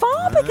Gaga's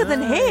far bigger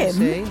than him.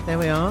 See, there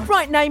we are.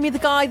 Right, name me the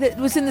guy that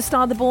was in The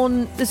Star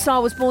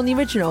Was Born, the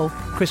original.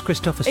 Chris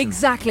Christopherson.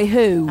 Exactly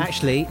who?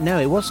 Actually, no,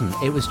 it wasn't.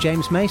 It was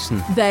James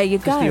Mason. There you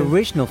go. The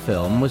original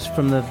film was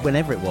from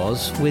whenever it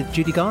was, with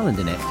Judy Garland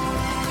in it.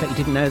 Bet you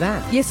didn't know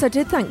that. Yes, I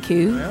did, thank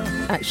you,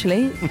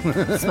 actually.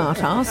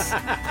 Smart ass.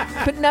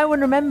 But no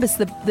one remembers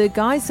the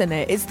guys in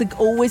it. It's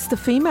always the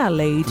female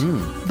lead.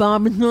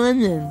 Barbara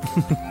Streisand,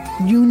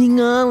 Judy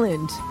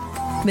Garland,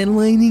 then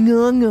Lady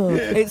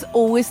Gaga. It's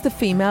always the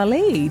female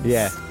lead.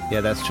 Yeah,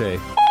 that's true.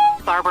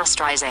 Barbara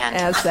Streisand.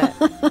 How's that?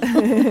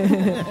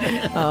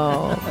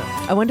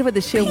 Oh, I wonder whether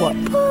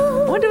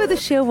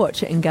she'll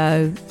watch it and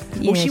go.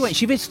 Well, Yeah,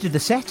 she visited the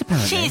set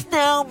apparently. She's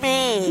no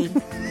me.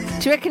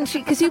 Do you reckon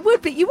because you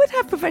would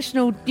have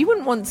professional, you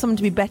wouldn't want someone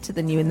to be better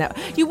than you in that.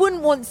 You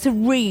wouldn't want to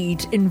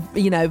read in,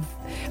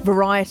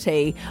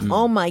 Variety,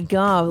 oh my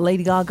God,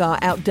 Lady Gaga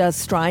outdoes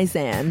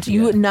Streisand.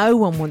 No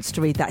one wants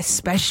to read that,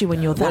 especially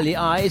when you're that. Well,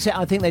 I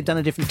think they've done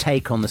a different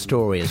take on the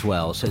story as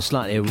well, so it's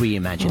slightly a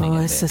reimagining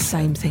of it's it. the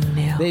same thing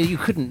now. You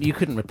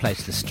couldn't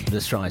replace the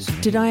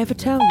Streisand. Did I ever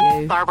tell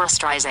you? Barbara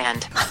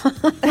Streisand.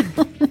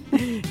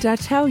 Did I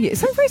tell you?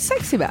 It's something very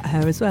sexy about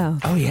her as well.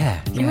 Oh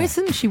yeah. You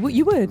isn't? You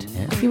would.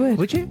 Yeah. You would.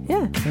 Would you?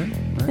 Yeah.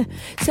 Yeah.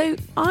 So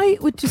I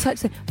would just like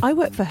to say, I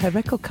worked for her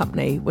record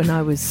company when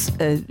I was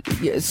at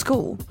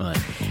school. Right.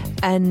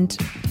 And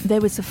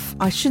there was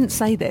I shouldn't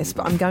say this,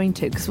 but I'm going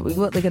to, because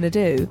what they're going to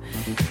do,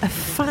 a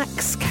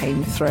fax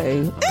came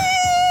through.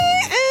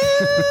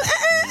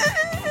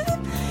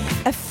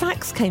 A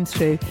fax came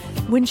through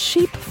when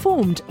she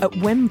performed at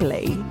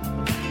Wembley.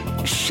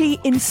 She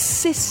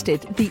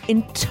insisted the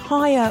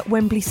entire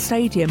Wembley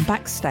Stadium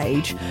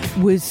backstage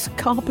was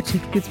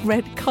carpeted with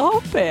red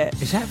carpet.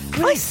 Is that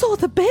I right? saw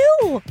the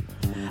bill.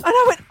 And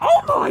I went,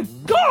 oh my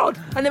God.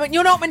 And they went,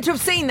 you're not meant to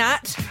have seen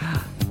that.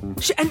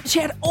 She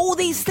had all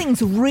these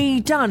things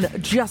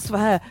redone just for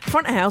her.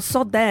 Front of house,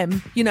 sod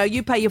them.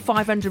 You pay your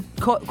 500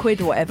 quid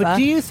or whatever. But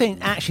do you think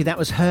actually that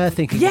was her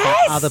thinking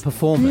Yes! about other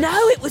performers?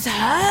 No, it was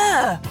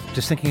her.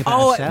 Just thinking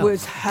about herself. It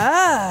was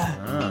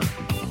her.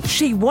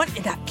 She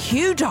wanted that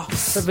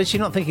kudos. But she's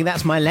not thinking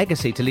that's my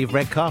legacy to leave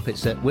red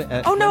carpets at.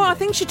 Oh no, I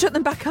think she took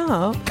them back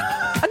up.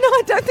 No,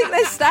 I don't think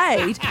they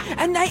stayed.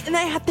 And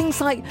they had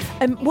things like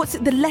what's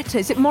it? The letter,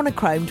 is it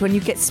monochromed when you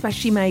get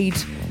specially made?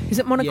 Is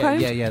it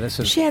monochromed? Yeah.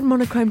 That's She had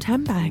monochromed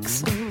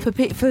handbags for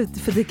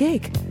the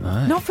gig,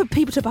 not for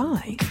people to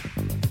buy.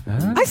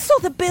 I saw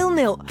the bill,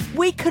 Neil.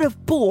 We could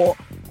have bought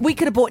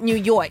New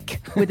York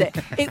with it.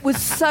 It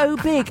was so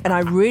big, and I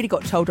really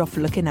got told off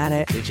for looking at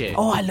it. Did you?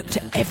 Oh, I looked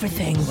at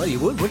everything. Well, you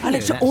would, wouldn't I you,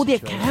 looked in at that all the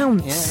situation?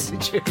 accounts. Yeah,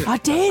 did you? I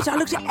did. I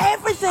looked at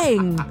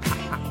everything.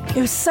 It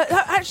was so.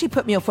 That actually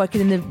put me off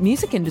working in the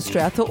music industry.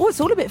 I thought,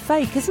 it's all a bit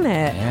fake, isn't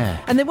it? Yeah.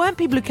 And there weren't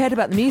people who cared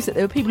about the music.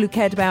 There were people who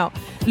cared about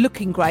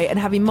looking great and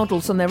having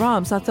models on their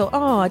arms. I thought,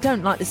 I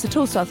don't like this at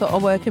all. So I thought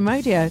I'll work in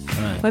radio,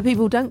 where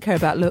people don't care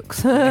about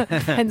looks.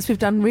 Hence, we've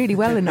done really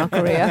well in our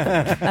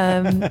career.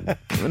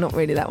 We're not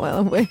really that well,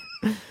 are we?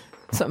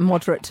 Sort of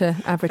moderate to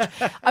average.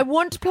 I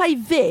want to play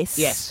this.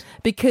 Yes.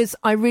 Because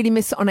I really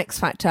miss it on X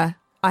Factor.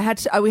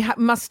 We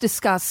must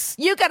discuss.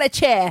 You got a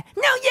chair.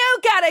 No, you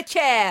got a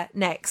chair.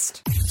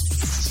 Next.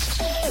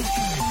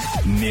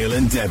 Neil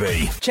and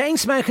Debbie.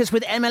 Chainsmokers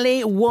with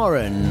Emily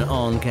Warren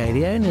on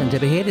KDO. Neil and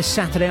Debbie here this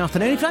Saturday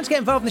afternoon. If you'd like to get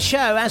involved in the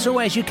show, as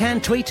always, you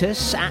can tweet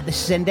us at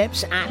This Is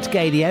NDebs at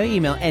Gadio.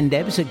 Email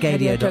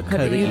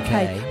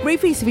ndebs@gadio.co.uk. Re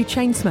vis-a-vis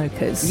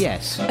Chainsmokers.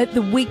 Yes. At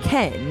the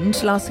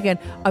weekend, last weekend,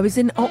 I was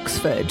in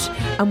Oxford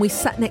and we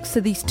sat next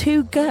to these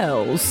two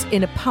girls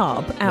in a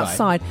pub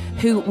outside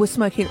who were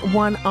smoking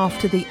one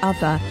after the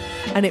other.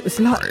 And it was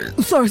like,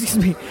 excuse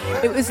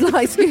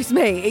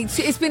me.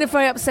 It's been a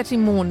very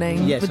upsetting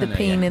morning with the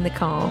peen in the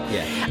car.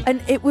 Yeah.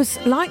 And it was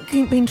like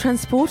being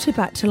transported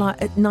back to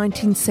like a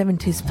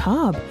 1970s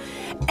pub.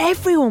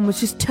 Everyone was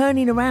just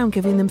turning around,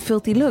 giving them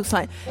filthy looks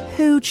like,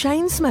 who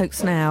chain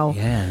smokes now?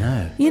 Yeah, I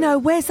know. You know,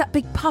 where's that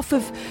big puff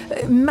of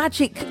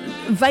magic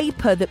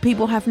vapour that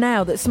people have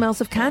now that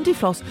smells of candy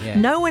floss? Yeah.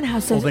 No one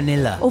has those. Or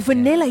vanilla. Or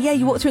vanilla, yeah.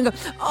 You walk through and go,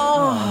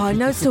 I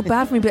know it's still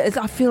bad for me, but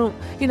I feel,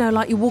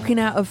 like you're walking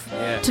out of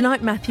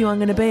Tonight, Matthew, I'm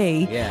going to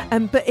be. Yeah.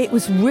 But it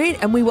was really,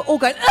 and we were all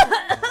going,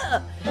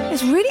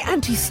 it's really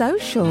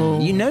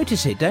antisocial. You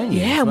notice it, don't you?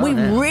 Yeah, and we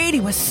now.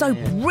 really were so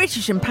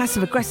British and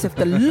passive-aggressive.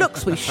 The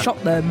looks we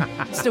shot them.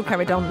 Still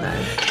carried on,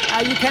 though.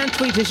 You can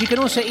tweet us. You can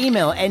also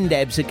email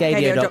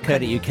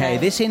ndebs@gadio.co.uk.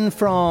 This in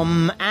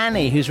from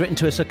Annie, who's written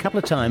to us a couple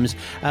of times.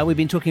 We've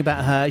been talking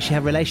about her. She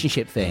had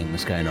relationship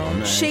things going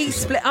on. She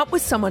split up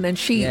with someone and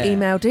she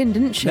emailed in,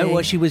 didn't she? No,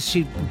 well, she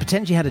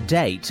potentially had a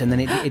date and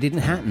then it didn't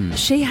happen.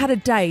 She had a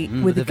date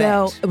with a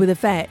girl, vet. with a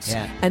vet,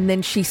 Yeah. and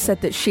then she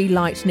said that she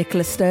liked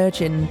Nicola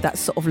Sturgeon, that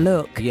sort of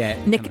look. Yeah.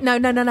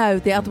 No,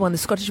 the other one, the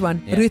Scottish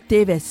one, Yeah. Ruth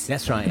Davis.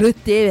 That's right.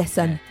 Ruth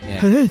Davison.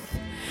 Yeah. Ruth.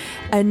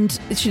 And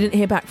she didn't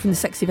hear back from the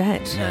sexy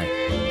vet. No.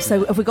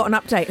 So have we got an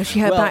update? Has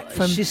she heard back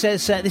from... She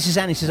says, this is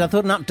Annie, says, I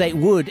thought an update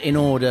would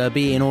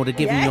be in order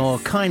given your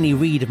kindly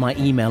read of my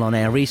email on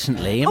air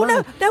recently. Oh,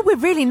 no, we're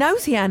really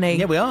nosy, Annie.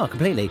 Yeah, we are,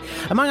 completely.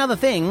 Among other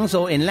things,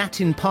 or in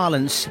Latin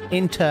parlance,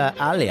 inter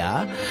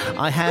alia,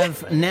 I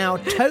have now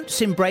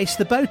totes embraced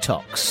the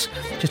Botox.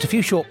 Just a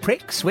few short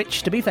pricks,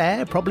 which, to be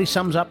fair, probably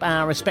sums up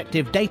our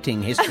respective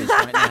dating histories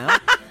right now.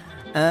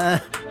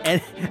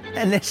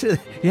 Unless you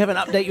have an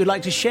update you'd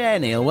like to share,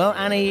 Neil. Well,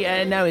 Annie,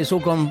 no, it's all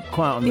gone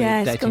quiet on the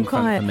dating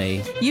front for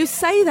me. You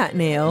say that,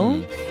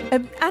 Neil.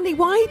 Annie,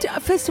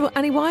 first of all,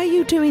 Annie, why are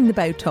you doing the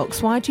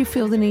Botox? Why do you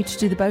feel the need to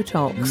do the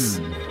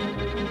Botox?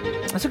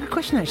 That's a good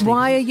question, actually.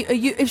 Why are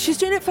you? If she's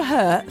doing it for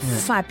her,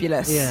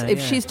 fabulous. Yeah,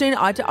 if she's doing it,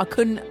 I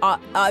couldn't.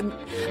 I'm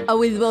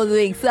always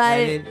bothering.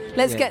 So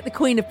let's get the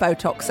Queen of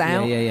Botox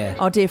out. Yeah.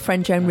 Our dear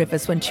friend Joan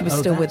Rivers, when she was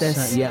still with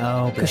us.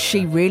 Because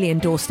she really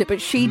endorsed it,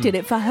 but she did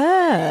it for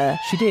her.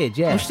 She did,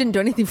 yeah. Well, she didn't do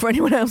anything for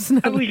anyone else. No.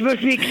 Are we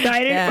supposed to be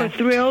excited or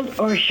thrilled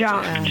or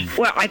shocked?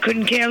 Well, I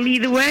couldn't care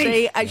either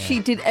way. See, she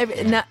did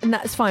everything, and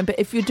that's fine. But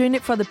if you're doing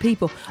it for other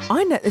people,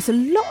 I know there's a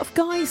lot of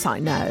guys I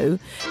know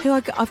who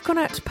I've gone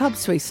out to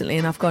pubs recently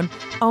and I've gone,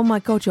 oh my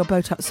God, your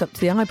Botox up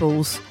to the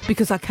eyeballs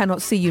because I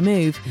cannot see you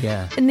move.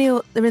 Yeah. And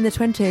Neil, they're in their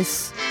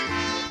 20s.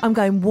 I'm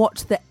going,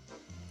 what the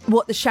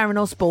Sharon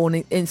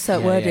Osbourne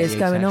insert word is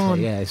going on.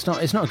 Yeah, it's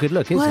not a good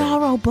look, is it? Well,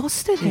 our old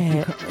boss did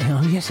it.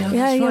 Oh, yes, that's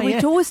right,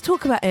 we'd always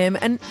talk about him,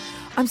 and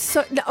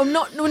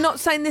we're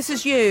not saying this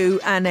is you,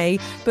 Annie,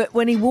 but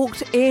when he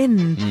walked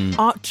in,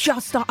 I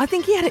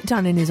think he had it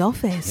done in his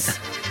office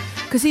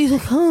because he was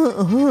like,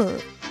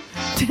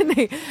 didn't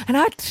he? And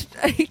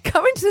he'd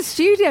come into the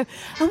studio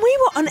and we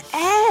were on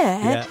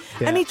air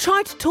and he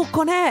tried to talk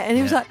on air and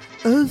he was like,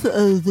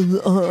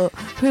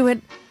 we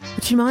went,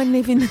 would you mind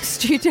leaving the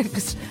studio?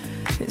 Because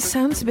it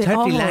sounds a bit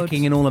totally odd.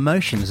 lacking in all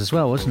emotions as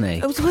well, wasn't he?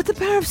 It was with the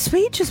power of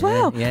speech as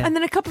well. Yeah. And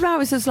then a couple of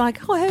hours, it was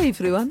like, oh, hey,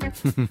 everyone.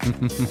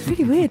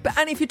 Really weird. But,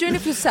 and if you're doing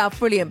it for yourself,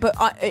 brilliant. But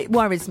it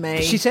worries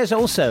me. She says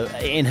also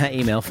in her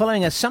email,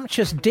 following a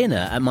sumptuous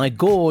dinner at my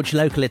gorge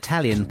local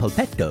Italian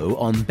Polpetto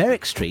on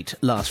Berwick Street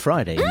last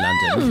Friday in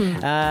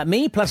London,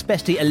 me plus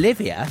bestie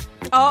Olivia,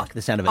 like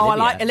the sound of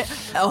Olivia.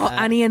 I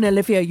like Annie and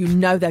Olivia,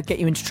 they'll get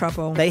you into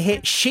trouble. They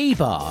hit She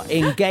Bar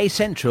in Gay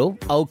Central,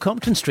 Old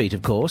Compton Street,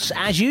 of course.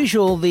 As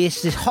usual,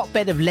 this this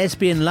hotbed of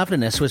lesbian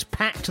loveliness was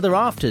packed to the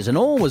rafters and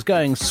all was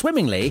going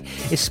swimmingly,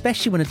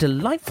 especially when a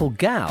delightful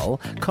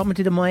gal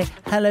commented on my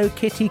Hello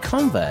Kitty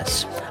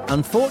Converse.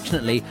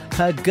 Unfortunately,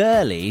 her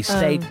girlie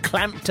stayed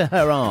clamped to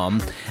her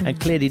arm and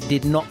clearly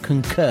did not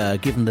concur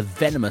given the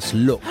venomous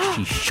look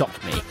she shot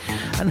me.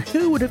 And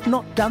who would have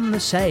not done the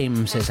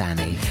same, says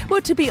Annie.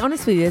 Well, to be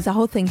honest with you, there's a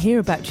whole thing here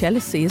about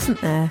jealousy, isn't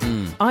there?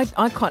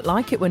 I quite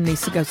like it when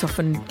Lisa goes off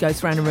and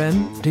goes around a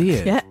room. Do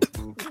you? Yeah.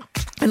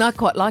 And I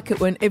quite like it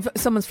when, if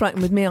someone's flirting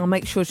with me, I'll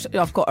make sure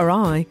I've got her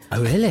eye.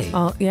 Oh, really?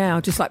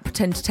 I'll just like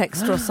pretend to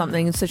text her or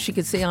something, and so she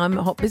can see I'm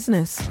a hot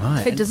business.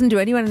 Right. It doesn't do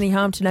anyone any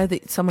harm to know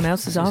that someone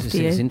else is after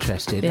you. She's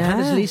interested. Yeah. How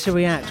does Lisa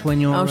react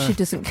when you're... Oh, she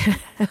doesn't care.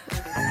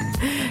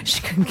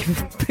 She couldn't give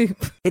a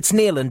poop. It's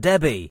Neil and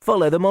Debbie.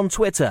 Follow them on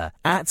Twitter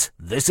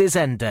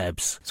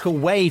 @ThisIsNDebs. It's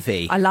called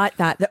Wavy. I like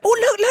that. Oh,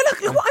 look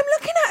what I'm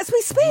looking at as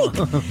we speak.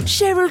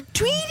 Cheryl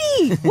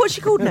Tweedy. What's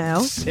she called now?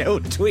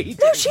 Cheryl Tweedy.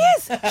 No, she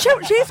is.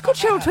 She is called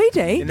Cheryl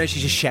Tweedy. No,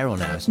 she's just Cheryl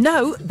now. Isn't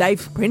No,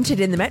 they've printed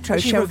in the Metro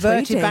she Cheryl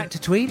reverted Tweedy. back to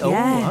Tweedy?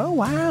 Yeah. Oh,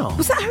 wow.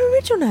 Was that her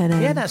original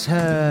name? Yeah, that's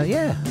her,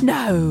 yeah.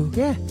 No.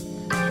 Yeah.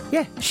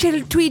 Yeah.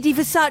 Cheryl Tweedy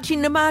Versace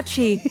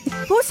Namachi.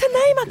 What's her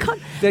name? I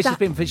can't...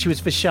 She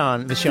was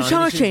Vashan.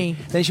 Versace.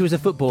 Then she was a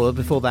footballer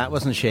before that,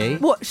 wasn't she?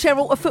 What,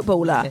 Cheryl, a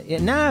footballer? Yeah,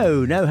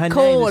 no, her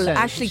Cole, name was...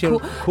 Ashley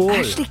Cheryl Cole.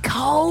 Ashley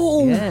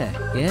Cole. Yeah.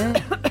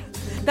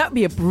 That would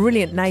be a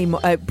brilliant name,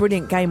 a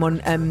brilliant game on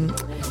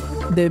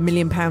the £1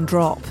 Million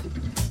Drop.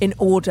 In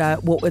order,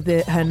 what were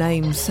her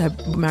names, her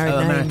married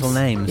names? Marital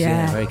names,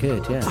 yeah, very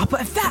good, yeah. I'll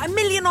put $1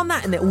 million on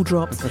that and it all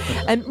drops.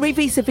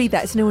 Vis-a-vis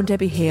that, it's Neil and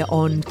Debbie here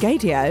on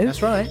Gadio.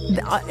 That's right.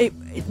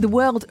 The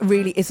world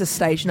really is a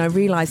stage, and I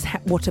realise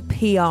what a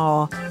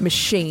PR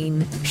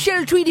machine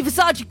Cheryl Tweedy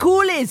Versace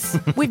Cool is.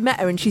 We've met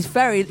her and she's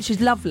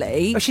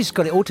lovely. Oh, she's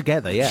got it all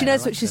together, yeah. She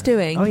knows what she's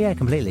doing. Oh, yeah,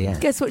 completely, yeah.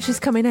 Guess what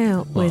she's coming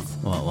out with?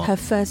 What? Her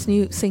first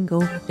new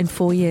single in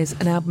 4 years,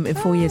 an album in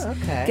 4 years.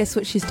 Okay. Guess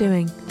what she's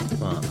doing?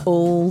 What?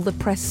 All the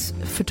press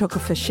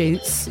photographer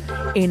shoots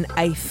in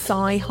a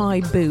thigh-high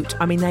boot.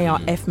 I mean, they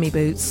are F-me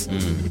boots,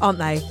 aren't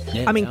they?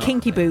 Yeah, I mean, they are.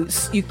 kinky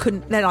boots. You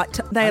couldn't. They're like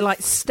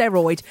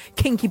steroid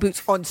kinky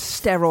boots on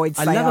steroids.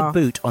 I love a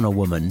boot on a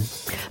woman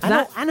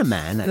and a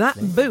man.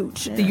 Actually. That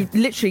boot, you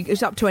literally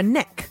goes up to her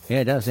neck. Yeah,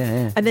 it does.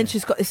 Yeah. And then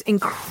she's got this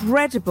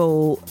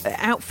incredible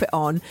outfit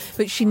on,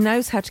 but she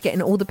knows how to get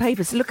in all the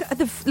papers. Look at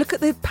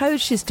the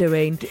pose she's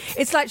doing.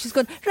 It's like she's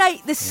gone, right,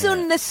 the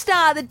sun, the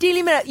star, the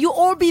Daily Mirror, you'll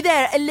all be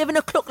there at 11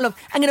 o'clock, love.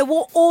 I'm going to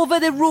walk over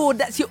the road.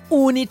 That's your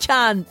only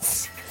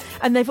chance.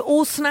 And they've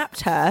all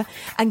snapped her.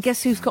 And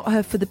guess who's got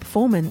her for the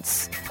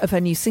performance of her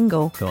new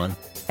single? Go on.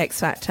 X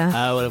Factor.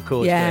 Oh, well, of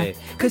course. Yeah.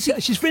 Because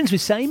she's friends with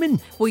Simon.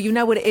 Well, you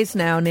know what it is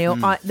now, Neil.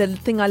 The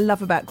thing I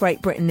love about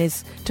Great Britain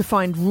is to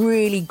find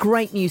really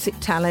great music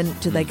talent.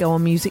 Do they go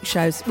on music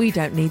shows? We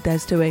don't need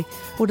those, do we?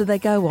 What do they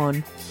go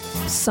on?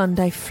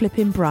 Sunday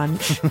flipping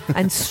brunch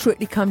and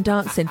Strictly Come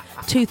Dancing.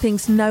 Two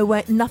things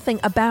nothing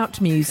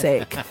about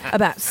music,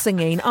 about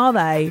singing, are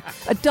they?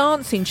 A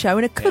dancing show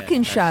and a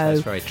cooking show.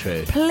 That's very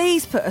true.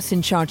 Please put us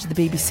in charge of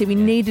the BBC. We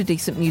need a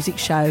decent music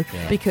show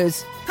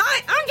because...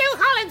 Hi, I'm Gil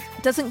Collins.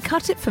 Doesn't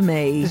cut it for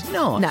me. It's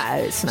not. No,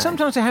 it's not.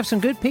 Sometimes they have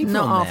some good people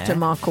Not on after there.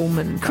 Mark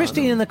Allman.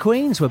 Christine and the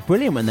Queens were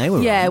brilliant when they were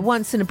Yeah, on.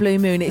 once in a blue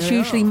moon. It's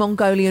usually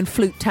Mongolian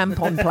flute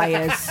tampon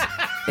players.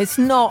 It's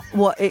not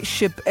what it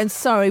should be. And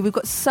sorry, we've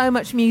got so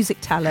much music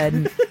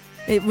talent.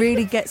 It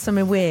really gets on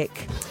my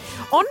wick.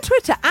 On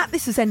Twitter,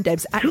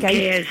 @ThisIsNDebs,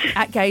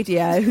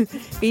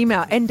 @Gadio.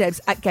 Email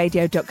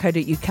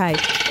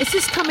ndebs@gadio.co.uk. This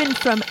is coming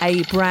from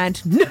a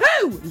brand new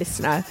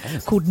listener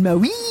called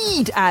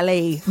Moeed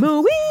Ali.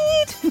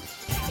 Moeed!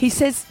 He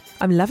says,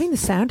 I'm loving the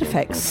sound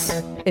effects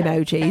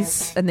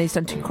emojis, and he's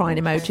done 2 crying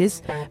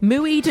emojis.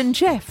 Moeed and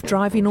Jeff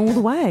driving all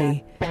the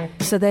way.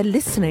 So they're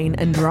listening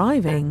and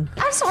driving.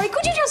 I'm sorry,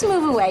 could you just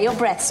move away? Your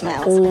breath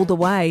smells. All the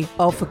way.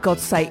 Oh, for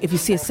God's sake, if you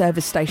see a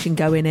service station,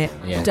 go in it.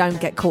 Yeah. Don't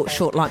get caught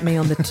short like me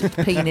on the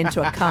peeing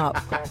into a cup.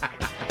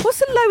 What's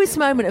the lowest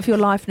moment of your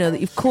life, Neil,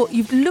 that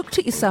you've looked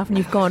at yourself and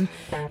you've gone,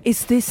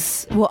 is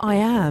this what I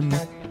am?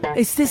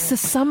 Is this the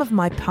sum of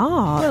my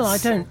parts? Well, I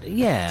don't...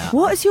 Yeah.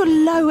 What is your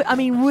low... I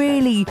mean,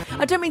 really...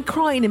 I don't mean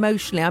crying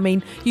emotionally. I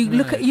mean,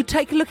 you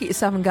take a look at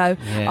yourself and go,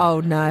 oh,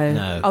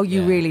 no. Oh,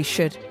 you really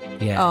should.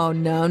 Yeah. Oh,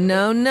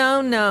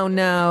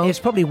 no. It's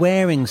probably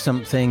wearing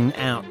something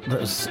out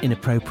that's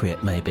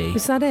inappropriate, maybe.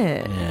 Is that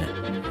it?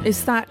 Yeah.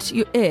 Is that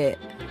it?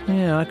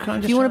 Yeah, I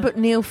can't just... If you want to book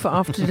Neil for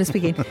after this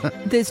begin,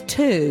 there's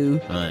 2.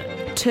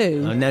 Right.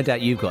 2. Oh, no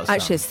doubt you've got some.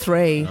 Actually, it's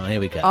 3. Oh,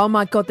 here we go. Oh,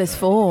 my God, there's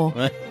 4.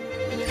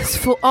 There's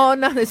 4. Oh,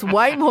 no, there's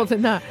way more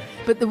than that.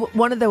 But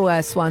one of the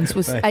worst ones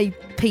was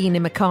peeing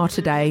in my car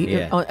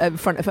today in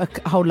front of a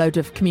whole load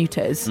of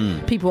commuters,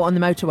 people on the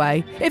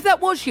motorway. If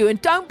that was you,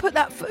 and don't put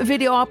that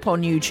video up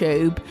on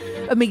YouTube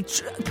of me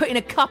putting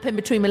a cup in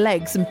between my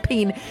legs and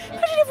peeing.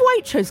 Imagine if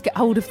Waitrose get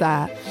hold of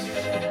that.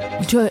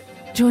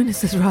 Join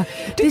us as right.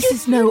 This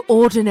is no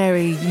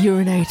ordinary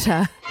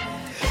urinator.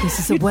 This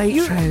is a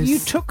Waitrose. You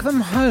took them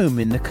home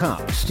in the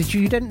cups. Did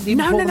you? You didn't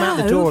even pull them out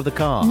the door of the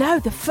car? No,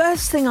 the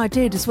first thing I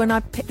did is when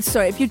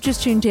sorry, if you've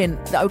just tuned in,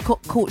 I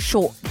got caught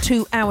short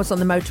 2 hours on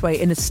the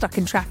motorway stuck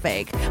in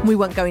traffic. And we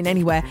weren't going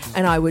anywhere,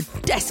 and I was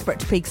desperate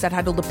to pee because I'd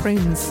had all the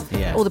prunes.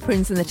 Yeah. All the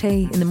prunes in the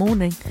tea in the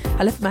morning.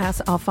 I left my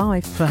house at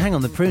 5:30. So hang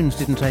on, the prunes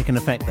didn't take an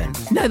effect then?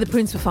 No, the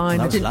prunes were fine.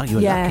 Well, you were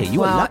lucky.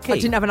 You were lucky. I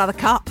didn't have another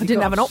cup. I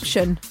didn't have an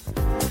option.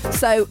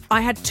 So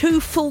I had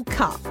 2 full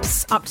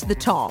cups up to the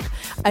top,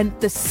 and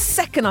the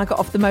second I got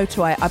off the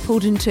motorway, I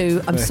pulled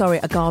into,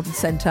 a garden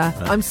centre.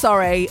 I'm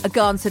sorry, a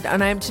garden centre,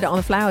 and I emptied it on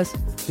the flowers.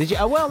 Did you?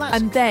 Oh, well,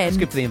 that's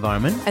good for the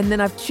environment. And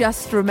then I've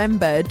just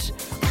remembered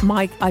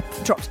I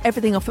dropped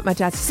everything off at my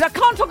dad's. He said, I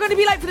can't, I'm going to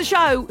be late for the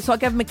show. So I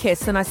gave him a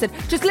kiss, and I said,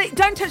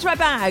 don't touch my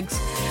bags.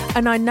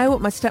 And I know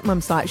what my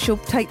stepmom's like. She'll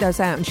take those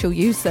out and she'll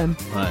use them.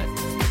 Right.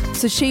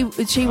 So she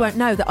won't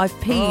know that I've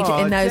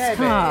peed in those Debbie.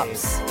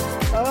 cups.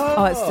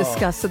 Oh, it's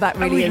disgusting. So that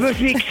really Are we supposed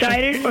to be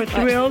excited or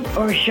thrilled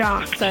or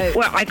shocked?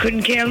 Well, I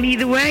couldn't tell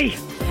either way.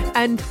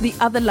 And the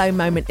other low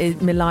moment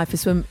in my life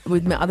is when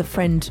with my other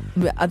friend,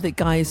 the other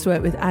guy I used to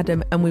work with,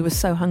 Adam, and we were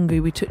so hungry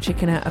we took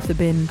chicken out of the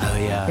bin. Oh,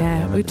 yeah.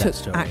 Yeah, we took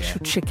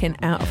actual chicken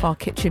out of our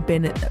kitchen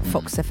bin at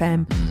Fox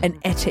FM and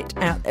ate it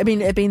out. I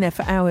mean, it had been there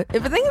for hours. I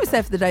think it was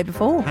there for the day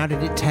before. How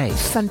did it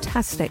taste?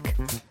 Fantastic.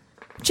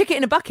 Chicken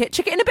in a bucket,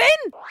 chicken in a bin.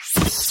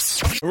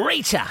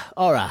 Rita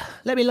Ora,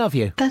 let me love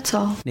you. That's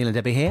all. Neil and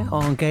Debbie here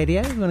on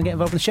Gadio. If you want to get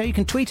involved in the show, you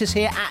can tweet us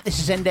here at This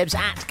Is NDebs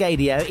at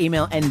Gadio.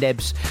 Email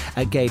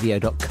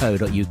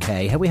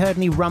ndebs@gadio.co.uk. Have we heard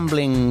any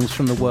rumblings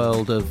from the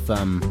world of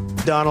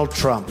Donald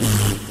Trump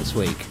this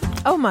week?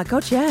 Oh my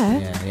God,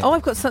 yeah. Oh,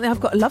 I've got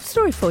a love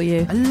story for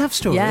you. A love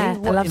story? Yeah,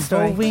 What, a love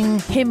involving...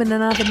 story. Him and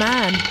another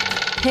man.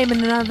 Him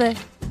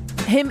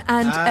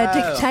and a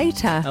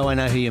dictator. Oh, I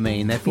know who you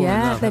mean. They've fallen in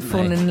love. Yeah, they've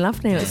fallen in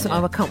love now.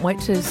 I can't wait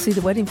to see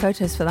the wedding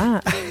photos for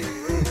that.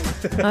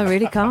 I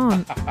really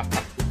can't.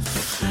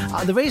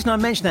 The reason I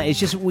mention that is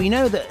just we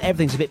know that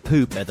everything's a bit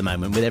poop at the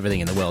moment with everything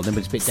in the world.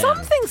 Everybody's a bit down.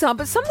 Some things are,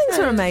 but some things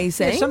are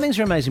amazing. Yeah, some things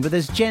are amazing, but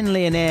there's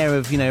generally an air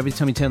of, every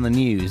time you turn on the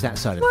news, that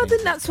side of Well,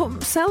 things. then that's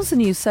what sells the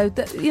news, so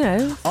that,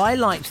 I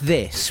liked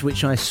this,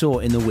 which I saw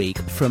in the week,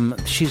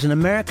 she's an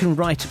American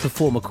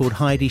writer-performer called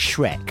Heidi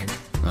Schreck.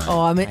 Right.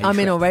 Oh, I'm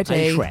in already.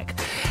 Heidi Schreck.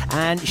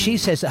 And she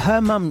says that her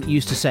mum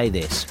used to say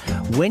this: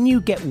 when you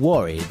get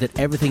worried that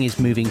everything is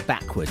moving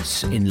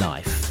backwards in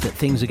life, that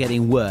things are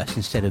getting worse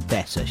instead of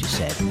better, she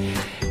said,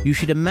 you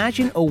should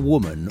imagine a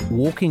woman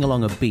walking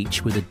along a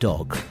beach with a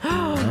dog.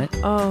 Right?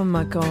 Oh,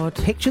 my God.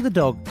 Picture the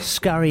dog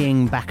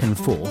scurrying back and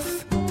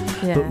forth,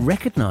 but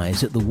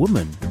recognise that the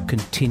woman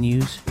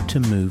continues to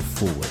move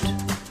forward.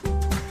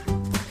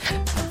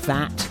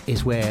 That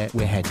is where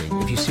we're heading,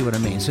 if you see what I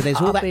mean. So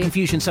there's all that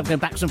confusion, stuff going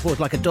backwards and forwards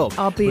like a dog.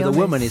 I'll be honest. The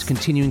woman is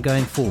continuing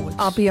going forwards.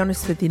 I'll be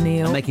honest with you,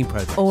 Neil. And making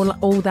progress. All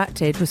that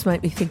did was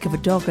make me think of a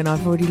dog, and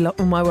I've already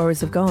all my worries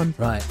have gone.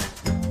 Right.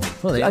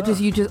 Well,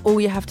 all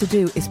you have to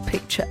do is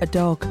picture a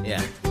dog.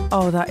 Yeah.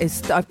 Oh,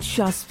 I've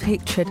just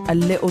pictured a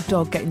little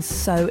dog getting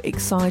so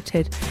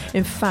excited.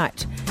 In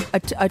fact,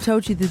 I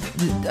told you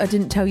I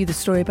didn't tell you the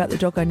story about the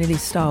dog I nearly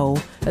stole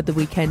at the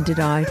weekend, did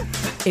I?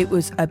 It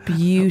was a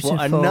beautiful...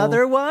 What,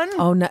 another one?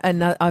 Oh, no,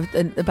 I've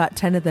about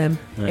 10 of them.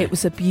 Right. It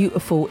was a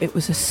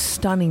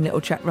stunning little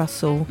Jack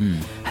Russell.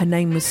 Her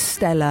name was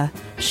Stella.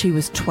 She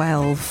was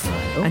 12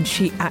 and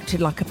she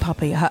acted like a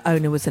puppy. Her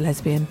owner was a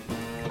lesbian.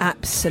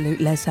 Absolute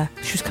leser.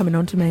 She was coming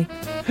on to me.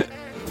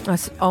 I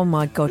said, oh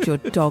my God, your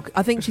dog.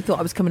 I think she thought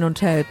I was coming on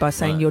to her by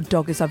saying your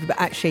dog is ugly, but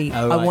actually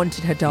I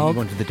wanted her dog. You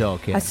wanted the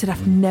dog, yeah. I said,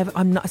 I'm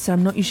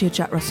not usually a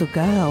Jack Russell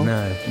girl.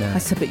 No. I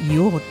said, but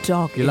your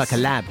dog You're like a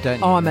lab, don't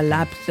you? Oh, I'm a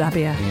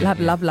labia. Lab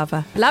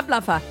lover. Lab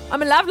lover.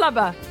 I'm a lab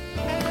lover.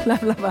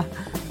 Lab lover.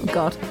 Oh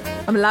God.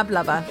 I'm a lab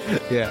lover.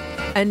 Yeah.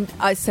 And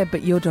I said,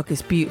 but your dog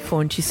is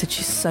beautiful. And she said,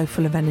 she's so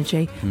full of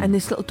energy. And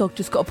this little dog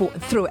just got a ball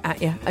and threw it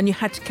at you. And you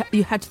had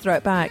to throw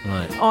it back.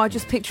 Right. Oh, I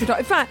just pictured it.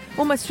 In fact,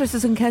 all my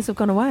stresses and cares have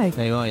gone away.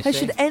 There you are, They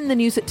should end the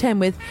news at 10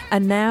 with,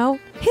 and now,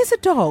 here's a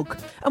dog.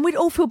 And we'd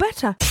all feel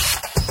better.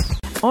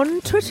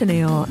 On Twitter,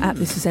 Neil, at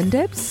This Is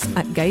NDebs,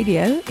 at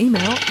Gadio.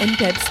 Email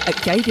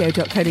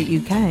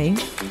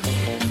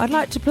ndebs@gadio.co.uk. I'd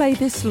like to play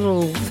this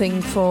little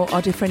thing for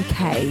our dear friend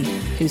Kay,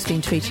 who's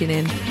been tweeting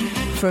in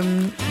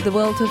from the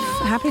world of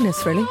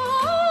happiness, really.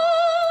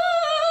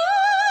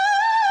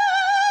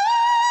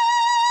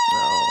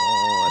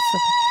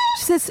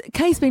 She says,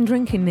 Kay's been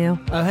drinking, Neil.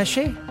 Oh, has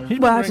she?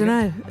 Well, I don't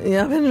know.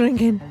 Yeah, I've been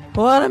drinking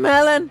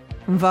watermelon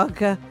and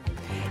vodka.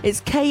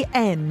 It's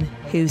KN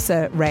who's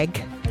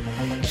Reg.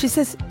 She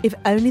says, if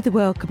only the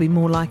world could be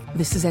more like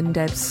This Is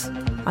NDebs.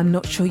 I'm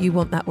not sure you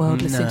want that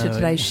world listening to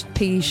today's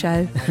PE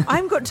show.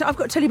 I've got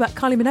to tell you about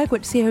Kylie Minogue.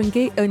 Went to see her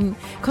in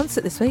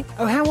concert this week.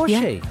 Oh, how was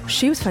she?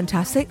 She was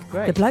fantastic.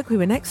 Great. The bloke we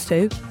were next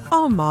to,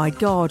 oh my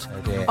God.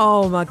 Oh, dear.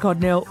 Oh my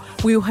God, Neil.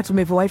 We all had to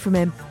move away from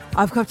him.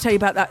 I've got to tell you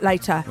about that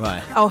later.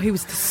 Right. Oh, he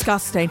was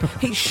disgusting.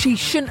 She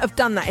shouldn't have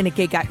done that in a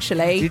gig,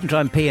 actually. He didn't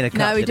try and pee in a cup,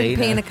 No, he did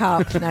didn't pee in a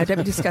cup. No, don't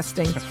be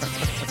disgusting.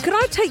 Could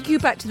I take you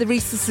back to the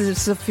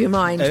recesses of your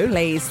mind,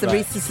 please? The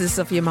recesses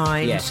of your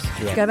mind. Yes.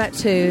 Yeah. Go back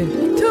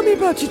to... Tell me me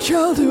about your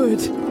childhood.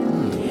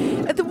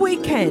 At the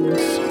weekend,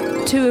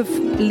 two of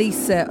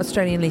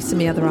Australian Lisa,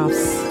 my other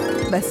half's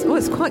best. Well,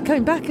 it's quite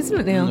going back, isn't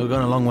it, Neil? We've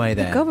gone a long way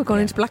there. God, we've gone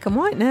into black and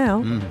white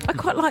now. I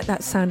quite like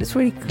that sound. It's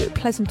really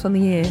pleasant on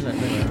the ear.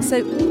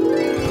 So,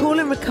 Paul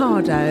and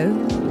Ricardo.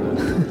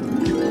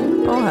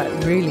 Oh,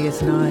 that really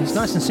is nice. It's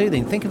nice and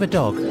soothing. Think of a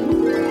dog.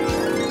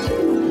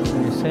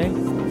 You see?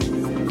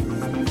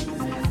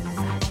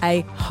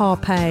 A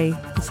Harpy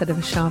instead of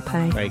a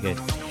Sharpay. Very good.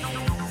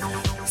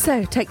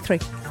 So, take 3.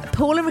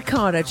 Paul and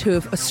Ricardo, two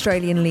of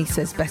Australian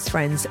Lisa's best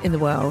friends in the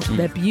world.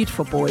 They're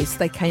beautiful boys.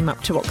 They came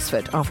up to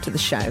Oxford after the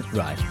show.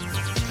 Right.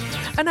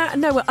 And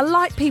I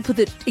like people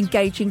that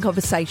engage in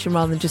conversation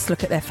rather than just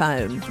look at their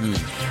phone.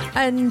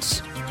 And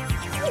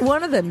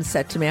one of them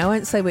said to me, I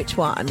won't say which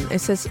one, it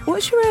says,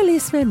 what's your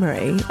earliest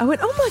memory? I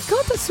went, oh my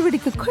God, that's a really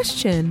good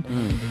question.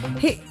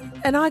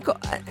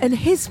 And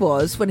his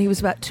was when he was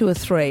about 2 or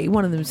 3.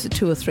 One of them was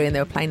 2 or 3 and they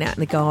were playing out in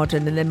the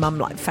garden and then Mum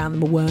found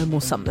them a worm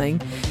or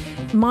something.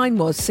 Mine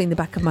was seeing the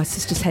back of my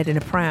sister's head in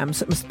a pram,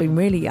 so it must have been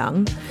really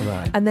young.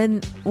 Right. And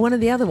then one of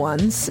the other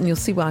ones, and you'll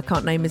see why I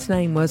can't name his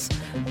name, was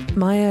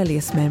my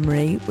earliest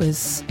memory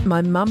was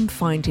my mum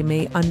finding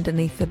me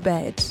underneath the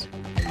bed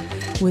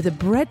with a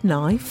bread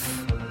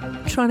knife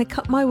trying to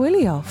cut my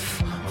willy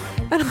off.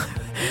 And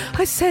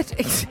I said,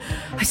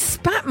 I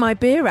spat my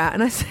beer out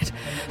and I said,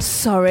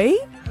 sorry,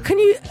 can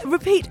you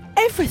repeat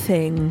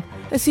everything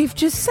as you've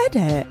just said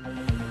it?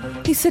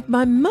 He said,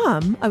 my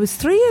mum, I was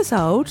 3 years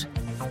old,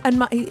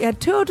 and he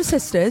had 2 older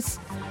sisters,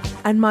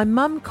 and my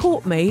mum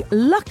caught me,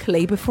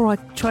 luckily, before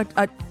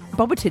I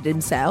bobbited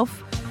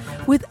himself,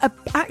 with an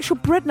actual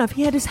bread knife.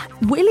 He had his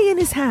willy in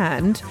his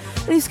hand,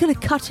 and he was going to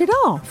cut it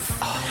off.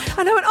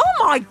 And I went, oh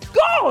my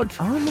God!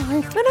 Oh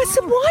my God. And I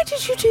said, why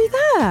did you do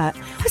that?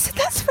 I said,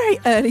 that's very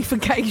early for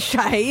gay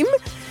shame.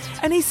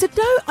 And he said,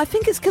 no, I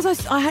think it's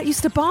because I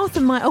used to bath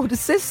with my older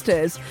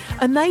sisters,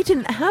 and they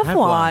didn't have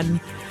one.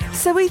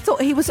 So he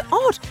thought he was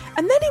odd.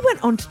 And then he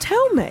went on to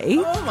tell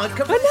me... Oh, my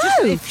God. I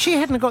know. If she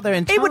hadn't got there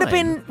in time... It would have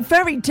been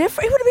very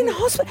different. He would have been in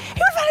hospital. He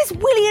would have had his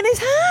willy in his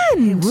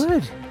hand. He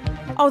would.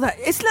 Oh,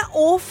 isn't that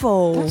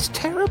awful? That's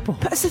terrible.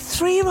 But as a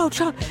 3-year-old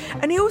child...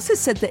 And he also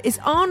said that his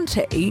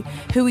auntie,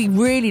 who he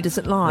really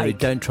doesn't like... No,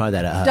 don't try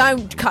that at home.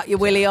 Don't cut your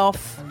willy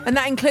off. And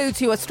that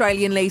includes you,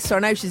 Australian Lisa. I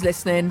know she's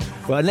listening.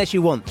 Well, unless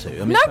you want to.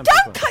 I mean, no,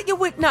 don't cut your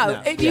willy.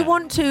 No, if you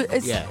want to...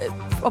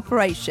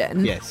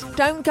 operation. Yes.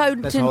 Don't go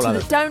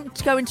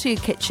into your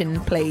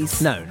kitchen,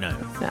 please. No.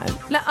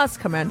 Let us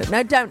come around.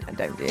 No,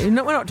 don't do.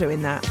 No, we're not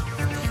doing that.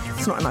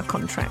 It's not in our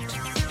contract.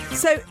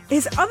 So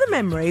his other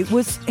memory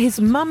was his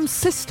mum's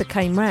sister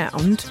came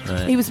round.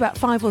 Right. He was about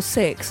 5 or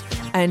 6,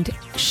 and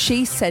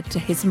she said to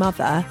his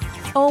mother,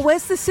 "Oh,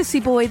 where's the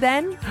sissy boy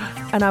then?"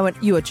 And I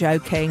went, "You are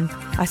joking."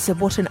 I said,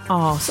 "What an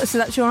arse." I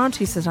said, "That's your auntie."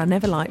 He says, "I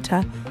never liked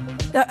her."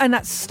 And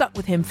that stuck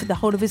with him for the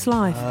whole of his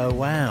life. Oh,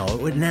 wow.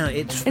 Now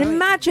it's... And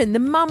imagine, the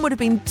mum would have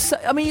been...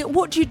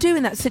 what do you do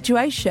in that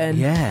situation?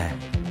 Yeah.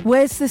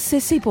 Where's the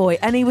sissy boy?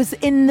 And he was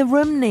in the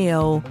room,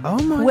 Neil. Oh,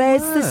 my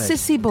Where's word. the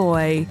sissy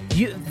boy?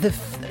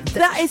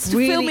 That is to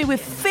fill me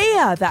with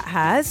fear, that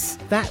has.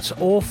 That's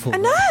awful. I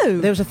know.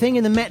 There was a thing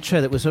in the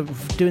Metro that was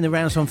doing the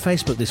rounds on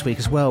Facebook this week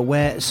as well,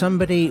 where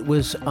somebody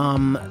was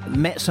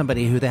met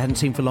somebody who they hadn't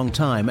seen for a long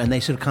time, and they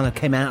sort of kind of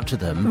came out to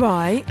them.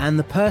 Right. And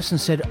the person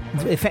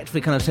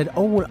effectively said,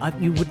 "Oh, well,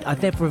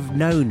 I'd never have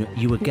known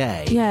you were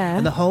gay." Yeah.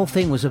 And the whole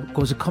thing was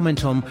a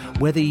comment on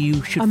whether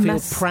you should feel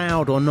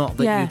proud or not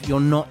that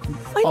you're not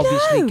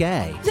obviously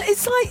gay.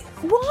 It's like,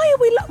 why are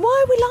we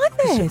like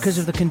this? Because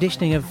of the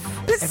conditioning of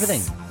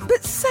everything.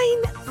 But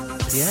saying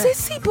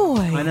sissy boy.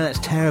 I know, that's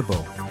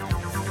terrible.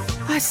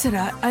 I said,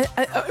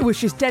 well,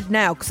 she's dead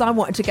now, because I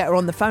wanted to get her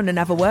on the phone and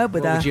have a word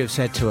with her. What would you have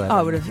said to her?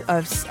 I would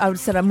have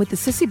said, "I'm with the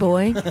sissy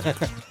boy."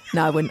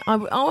 No, I wouldn't.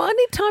 I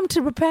need time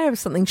to prepare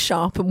something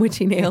sharp and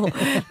witty, Neil.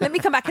 Let me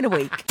come back in a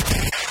week.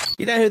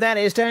 You know who that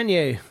is, don't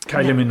you?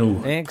 Kylie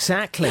Minogue.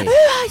 Exactly.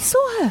 Oh, I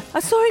saw her. I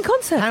saw her in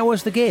concert. How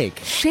was the gig?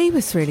 She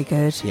was really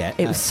good. Yeah.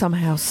 It was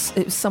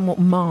somewhat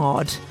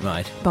marred.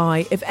 Right.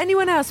 By, if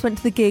anyone else went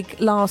to the gig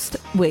last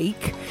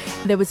week,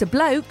 there was a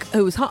bloke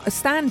who was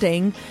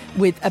standing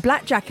with a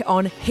black jacket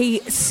on. He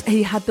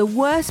had the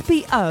worst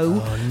BO.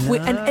 Oh, no.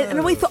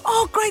 And we thought,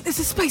 oh, great, there's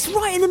a space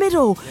right in the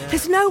middle. Yeah.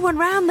 There's no one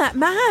round that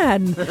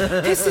man.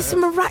 There's this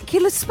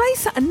miraculous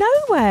space out of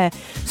nowhere.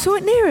 So I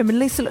went near him, and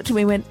Lisa looked at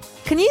me and went,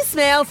 "Can you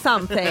smell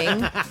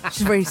something?"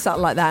 She's very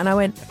subtle like that. And I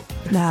went,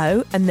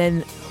 "No." And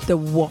then the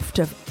waft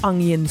of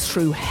onions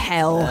through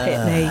hell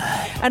hit me.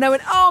 And I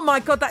went, "Oh my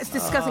God, that's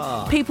disgusting."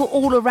 People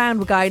all around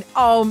were going,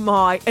 "Oh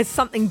my, as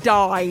something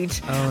died."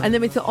 And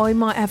then we thought, he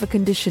might have a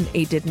condition.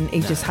 He didn't.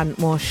 He just hadn't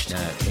washed. No,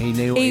 he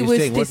knew what he was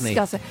doing, wasn't he?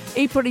 Disgusting.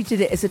 He probably did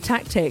it as a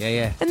tactic.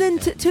 Yeah. And then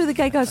two of the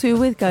gay guys we were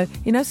with go,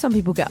 some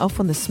people get off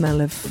on the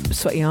smell of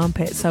sweaty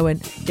armpits. So I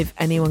went, if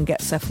anyone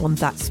gets off on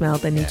that smell,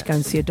 they need to go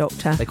and see a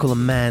doctor. They call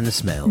them man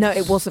smells. No,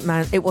 it wasn't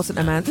man. It wasn't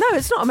a man. No,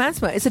 it's not a man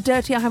smell. It's a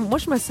dirty, I haven't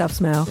washed myself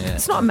smell. Yeah.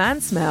 It's not a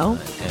man smell.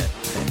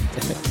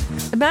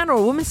 A man or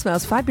a woman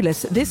smells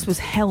fabulous. This was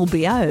hell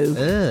BO.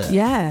 Ugh.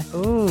 Yeah.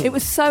 Ooh. It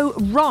was so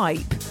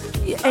ripe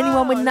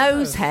anyone with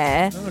nose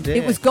hair, dear.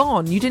 it was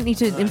gone. You didn't need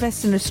to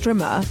invest in a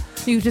strimmer.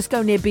 You could just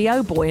go near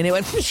B.O. Boy and it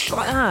went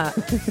like that.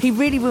 He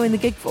really ruined the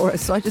gig for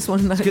us, so I just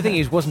want to know. It's a good thing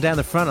he wasn't down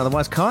the front,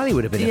 otherwise Kylie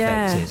would have been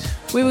affected.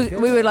 We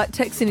were like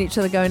texting each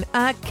other going,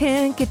 I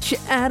can't get you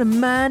out of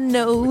my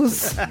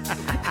nose.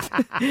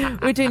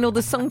 We're doing all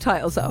the song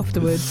titles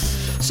afterwards.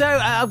 So,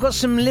 I've got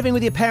some Living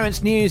With Your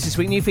Parents news this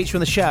week, new feature on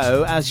the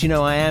show. As you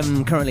know, I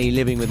am currently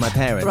living with my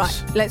parents.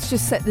 Right, let's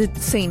just set the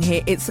scene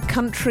here. It's a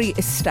country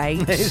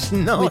estate. It's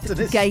not an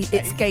estate.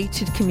 It's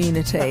gated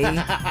community.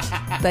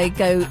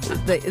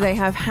 They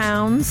have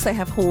hounds, they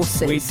have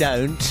horses. We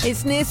don't.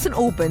 It's near St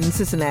Albans,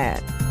 isn't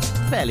it?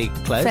 Fairly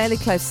close. Fairly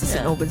close to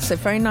St Albans, so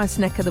very nice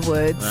neck of the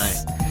woods.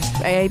 Right.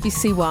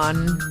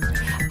 ABC1.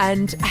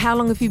 And how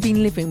long have you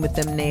been living with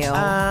them, Neil?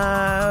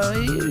 A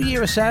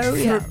year or so.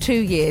 For 2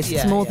 years.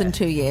 It's more than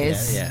 2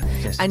 years. Yeah.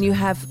 And do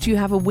you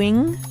have a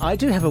wing? I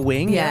do have a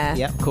wing.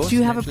 Yeah, of course. Do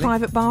you have a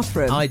private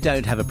bathroom? I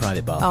don't have a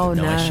private bathroom. Oh,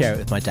 no. I share it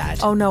with my dad.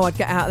 Oh, no, I'd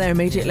get out there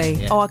immediately.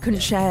 Yeah. Oh, I couldn't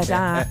share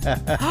that.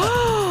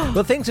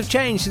 Well, things have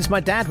changed since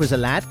my dad was a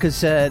lad, because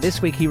this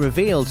week he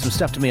revealed some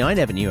stuff to me I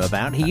never knew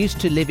about. He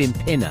used to live in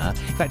Pinner.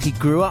 In fact, he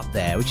grew up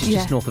there, which is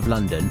just north of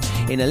London,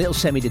 in a little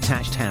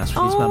semi-detached house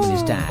with his mum and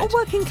his dad. Oh,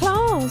 working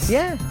class.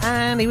 Yeah,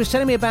 and he was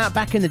telling me about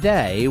back in the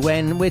day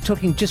when we're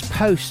talking just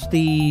post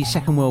the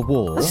Second World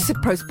War.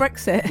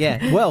 Post-Brexit.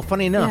 Yeah, well,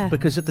 funny enough,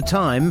 because at the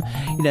time,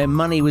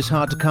 money was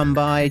hard to come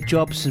by,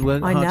 jobs were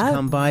hard to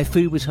come by,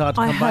 food was hard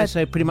to come by,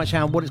 so pretty much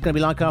what it's going to be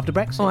like after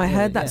Brexit. Oh, I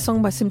heard that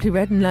song by Simply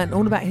Red and learnt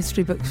all about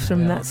history books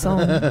from that song.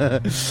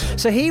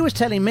 So he was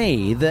telling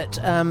me that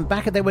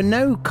there were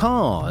no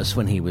cars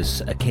when he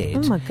was a kid.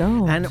 Oh, my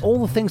God. And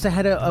all the things, they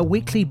had a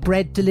weekly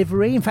bread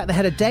delivery. In fact, they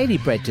had a daily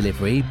bread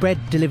delivery. Bread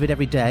delivered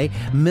every day.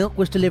 Milk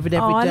was delivered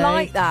every day. I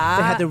like that.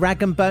 They had the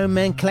rag and bone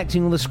men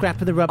collecting all the scrap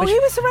of the rubbish. Oh, he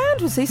was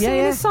around, was he?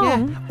 Singing a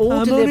song? Yeah. All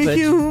I'm delivered. only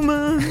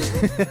human.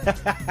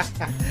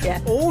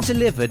 All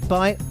delivered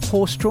by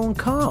horse-drawn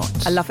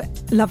carts. I love it.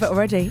 Love it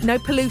already. No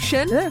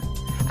pollution. Yeah.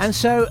 And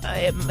so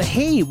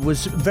he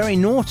was very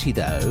naughty,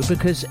 though,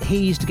 because he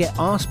used to get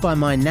asked by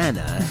my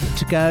nana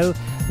to go.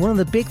 One of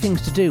the big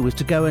things to do was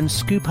to go and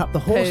scoop up the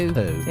horse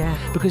poo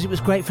because it was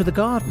great for the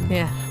garden.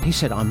 Yeah. He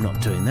said, I'm not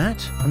doing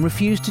that, and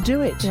refused to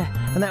do it. Yeah.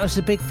 And that was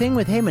the big thing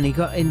with him, and he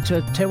got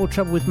into terrible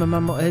trouble with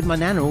my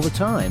nana all the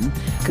time.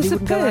 Because he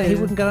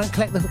wouldn't go out and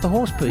collect the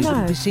horse poo. He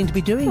wouldn't be seen to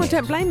be doing it. I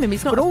don't blame him.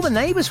 He's not. But all the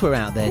neighbours were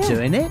out there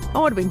doing it.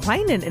 I would have been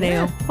playing in it,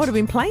 Neil. I would have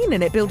been playing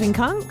in it, building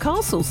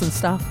castles and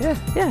stuff. Yeah.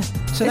 Yeah.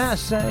 So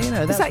that's,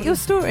 Is that your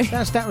story?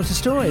 That was the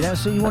story.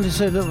 That's you wanted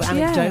a little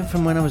anecdote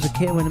from when I was a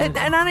kid. An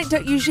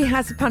anecdote usually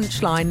has a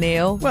punchline,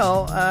 Neil.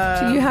 Well,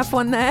 do you have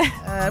one there?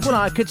 Well,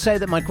 I could say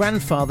that my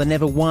grandfather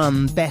never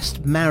won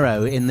Best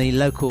Marrow in the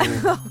local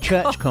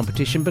church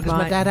competition because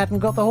my dad hadn't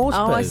got the horse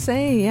poo. Oh, I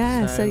see.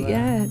 Yeah. So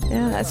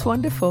that's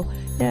wonderful.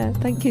 Yeah,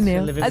 thank you,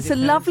 Neil. That's a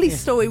lovely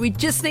story. We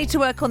just need to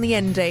work on the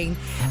ending.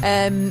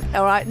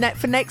 All right,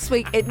 for next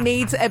week, it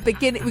needs a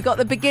beginning. We got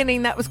the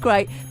beginning, that was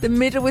great. The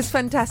middle was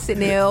fantastic,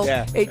 Neil.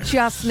 It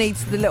just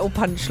needs the little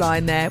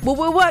punchline there. Well,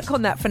 we'll work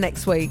on that for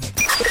next week.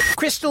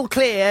 Crystal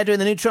Clear doing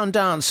the Neutron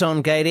Dance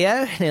on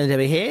Gadio. Neil and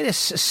Debbie here this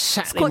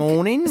Saturday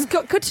morning. It's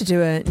got good to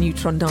do a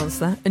neutron dance,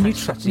 that. A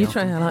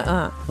neutron, I like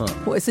that.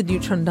 What is a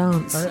neutron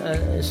dance?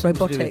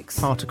 Robotics.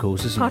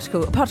 Particles, isn't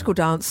it? Particle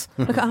dance.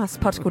 Look at us,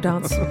 particle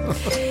dance.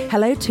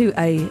 Hello to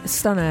a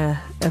stunner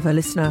of a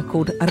listener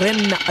called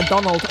Ryn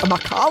Donald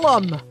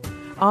McCallum.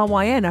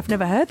 RYN. I've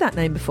never heard that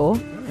name before.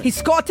 He's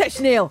Scottish,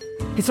 Neil.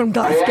 He's from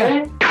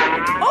Glasgow.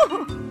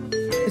 Oh!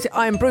 Is it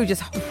Iron Brew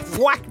just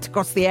whacked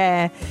across the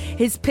air?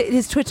 His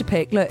Twitter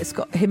pic, look, it's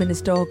got him and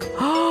his dog.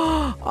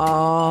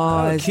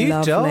 Oh, it's cute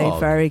lovely. dog.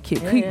 Very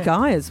cute. Cute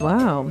guy as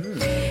well.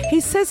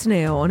 He says,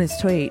 Neil, on his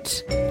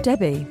tweet,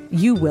 Debbie,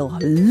 you will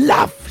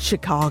love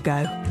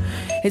Chicago.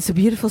 It's a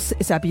beautiful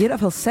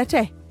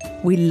city.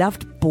 We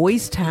loved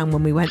Boys Town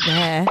when we went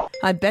there.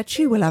 I bet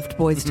you loved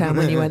Boys Town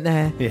when you went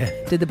there. Yeah.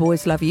 Did the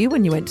boys love you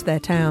when you went to their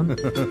town?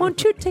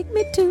 Won't you take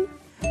me to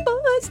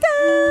Boys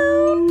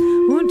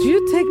Town? Won't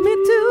you take me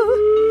to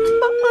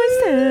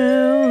Boys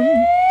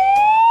Town?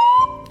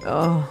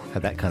 Oh,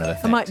 had that kind of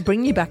effect. I might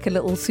bring you back a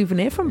little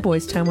souvenir from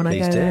Boys Town when I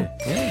go there.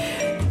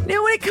 Yeah.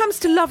 Now, when it comes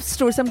to love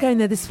stories, I'm going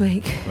there this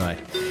week. Right.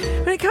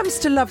 When it comes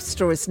to love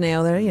stories,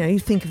 Neil, you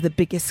think of the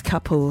biggest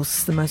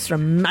couples, the most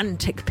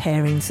romantic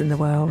pairings in the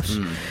world.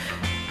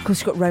 Of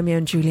course, you've got Romeo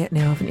and Juliet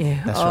now, haven't you?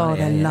 That's right,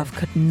 their love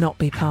could not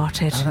be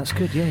parted. Oh, that's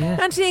good, yeah.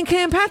 Anthony and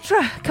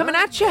Cleopatra coming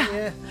at you.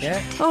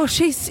 Yeah. Oh,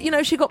 she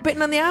got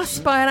bitten on the ass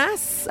by an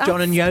ass.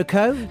 John and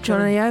Yoko.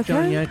 John and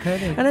Yoko. Yeah.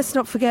 And let's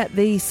not forget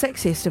the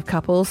sexiest of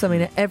couples. I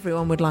mean,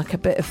 everyone would like a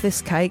bit of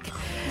this cake.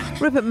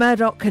 Rupert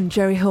Murdoch and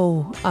Jerry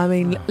Hall. I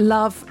mean,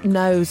 love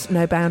knows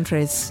no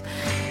boundaries.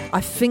 I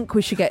think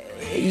we should get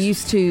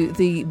used to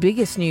the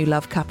biggest new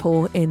love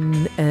couple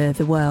in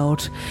the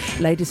world.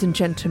 Ladies and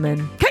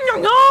gentlemen, Kim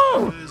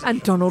Jong-un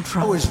and Donald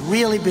Trump. I was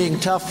really being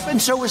tough,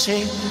 and so was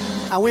he.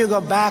 And we would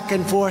go back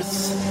and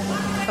forth,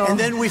 and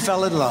then we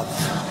fell in love.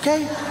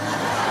 Okay?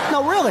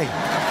 No, really.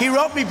 He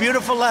wrote me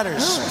beautiful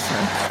letters,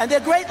 and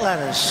they're great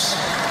letters.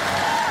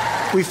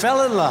 We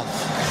fell in love.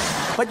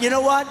 But you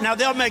know what? Now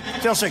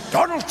they'll say,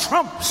 Donald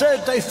Trump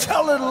said they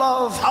fell in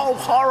love. How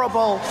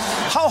horrible.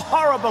 How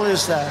horrible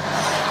is that?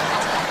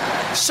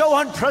 So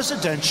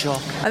unpresidential.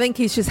 I think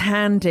he's just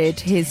handed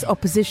his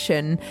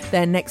opposition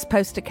their next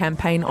poster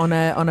campaign on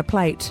a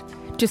plate.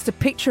 Just a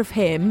picture of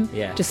him,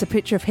 just a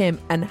picture of him,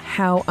 and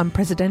how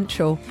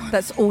unpresidential.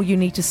 That's all you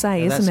need to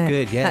say, isn't it? That's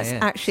good, yeah. That's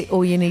actually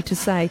all you need to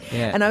say.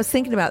 Yeah. And I was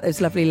thinking about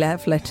those lovely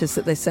love letters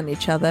that they sent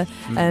each other.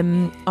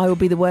 I will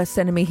be the worst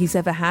enemy he's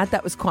ever had.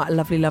 That was quite a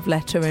lovely love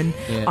letter. And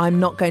I'm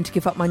not going to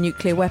give up my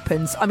nuclear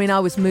weapons. I mean, I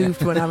was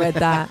moved when I read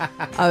that.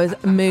 I was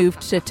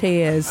moved to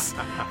tears.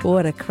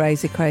 What a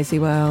crazy, crazy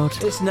world.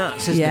 It's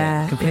nuts, isn't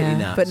it? Completely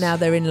nuts. But now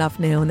they're in love,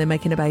 Neil, and they're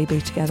making a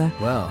baby together.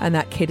 Wow. And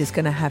that kid is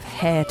going to have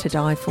hair to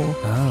die for.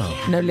 Oh.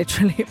 No,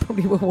 literally, it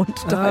probably will want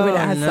to die when it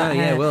has that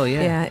hair. Yeah, well,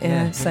 yeah.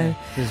 Yeah. So,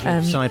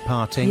 side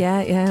parting.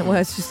 Yeah.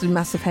 Well, it's just a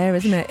massive hair,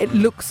 isn't it? It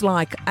looks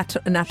like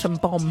an atom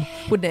bomb,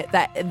 wouldn't it?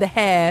 That the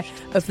hair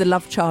of the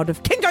love child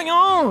of Kim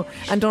Jong-un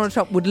and Donald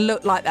Trump would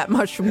look like that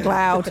mushroom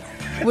cloud,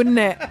 wouldn't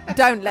it?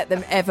 Don't let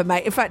them ever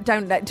mate. In fact,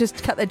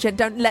 just cut their jet.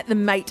 Don't let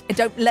them mate.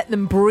 Don't let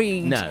them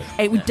breed. No.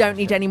 We don't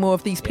need any more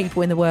of these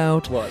people in the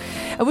world. What?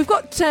 And we've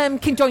got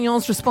Kim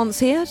Jong-un's response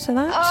here to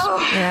that.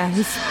 Yeah,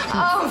 he's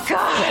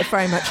God.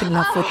 very much in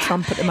love with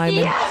Trump at the moment.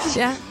 Yes.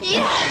 Yeah?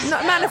 Yes.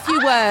 Not a man of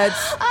few words.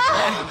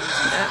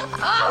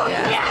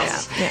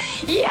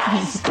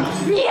 Yes.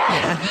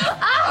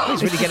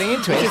 He's really getting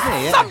into it, isn't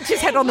he? Yeah. Thumped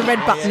his head on the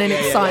red button in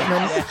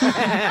excitement.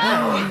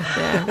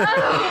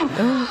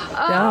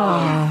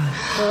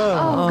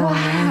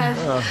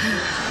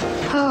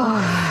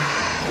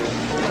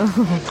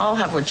 I'll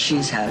have what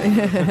she's having.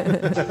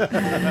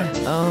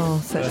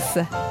 So it's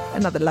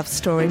another love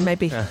story,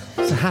 maybe.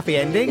 It's a happy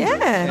ending.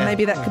 Yeah,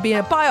 maybe that could be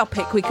a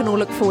biopic we can all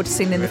look forward to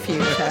seeing in the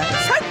future.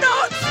 Let's hope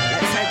not!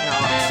 Let's hope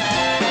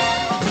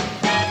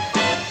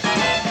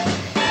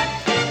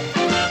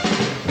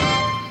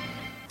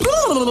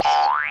not.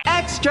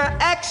 Extra,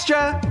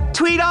 extra.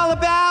 Tweet all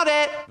about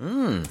it.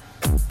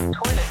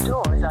 Toilet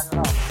door is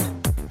unlocked.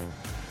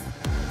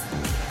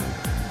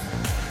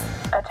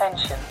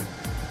 Attention.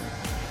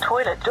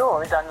 Toilet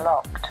door is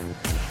unlocked.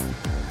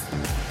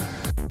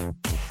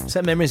 Is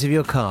that memories of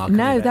your car?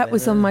 No, that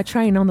was on my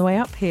train on the way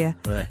up here.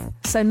 Right.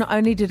 So not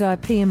only did I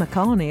pee in my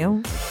car,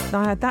 Neil,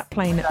 I had that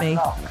playing at me.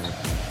 I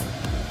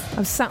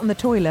was sat on the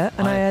toilet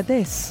and I heard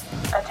this.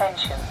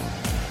 Attention.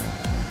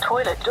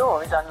 Toilet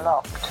door is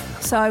unlocked.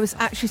 So I was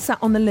actually sat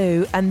on the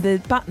loo and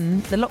the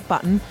lock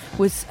button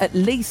was at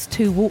least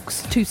 2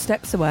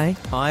 steps away.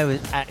 I was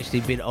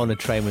actually been on a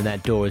train when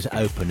that door is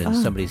open and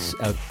somebody's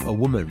a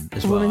woman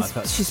as well.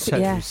 She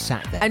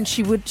sat there. And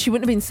she wouldn't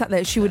have been sat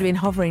there. She would have been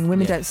hovering.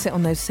 Women don't sit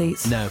on those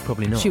seats. No,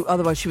 probably not.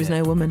 Otherwise, she was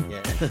no woman.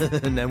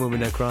 Yeah. No woman,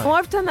 no cry. Oh,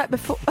 I've done that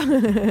before.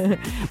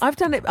 I've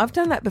done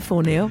that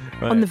before, Neil,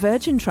 on the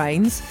Virgin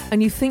trains,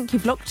 and you think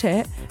you've locked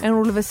it, and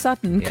all of a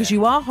sudden, because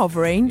you are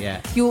hovering,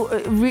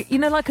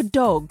 you're like a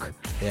dog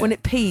when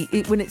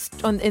it's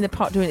in the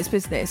park doing its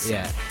business.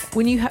 Yeah.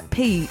 When you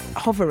pee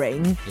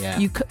hovering,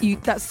 you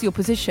that's your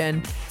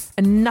position.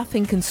 And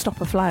nothing can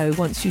stop a flow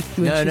once you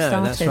started.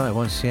 No, that's right.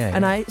 Once,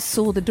 And I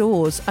saw the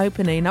doors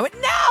opening. And I went,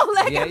 no,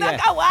 let go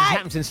away. It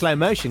happens in slow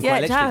motion,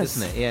 quite literally,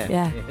 doesn't it?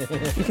 Yeah.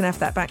 You can have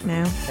that back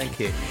now. Thank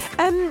you.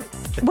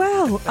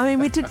 Well, I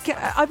mean,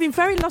 I've been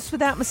very lost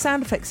without my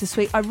sound effects this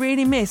week. I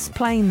really miss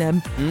playing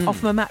them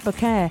off my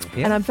MacBook Air,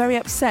 and I'm very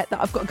upset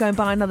that I've got to go and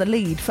buy another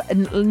lead for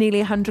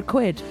nearly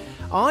 £100.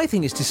 I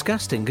think it's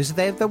disgusting because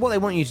what they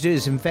want you to do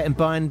is invest and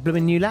buy a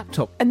blooming new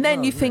laptop. And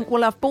then you think,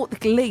 well, I've bought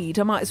the lead,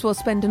 I might as well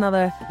spend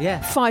another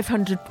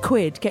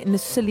 £500 getting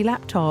this silly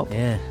laptop.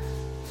 Yeah.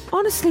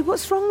 Honestly,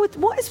 what's wrong with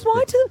why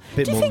do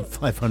bit you more think than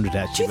 500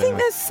 actually? Do you think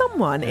there's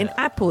someone in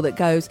Apple that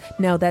goes,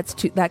 no,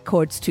 that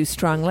cord's too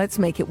strong, let's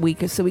make it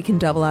weaker so we can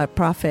double our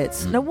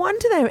profits? No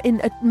wonder they're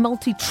in a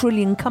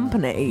multi-trillion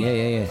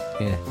company.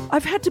 Yeah.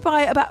 I've had to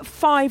buy about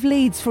 5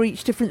 leads for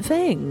each different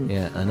thing.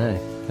 Yeah, I know.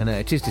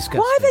 It is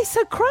disgusting. Why are they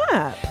so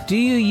crap? Do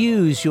you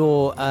use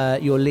your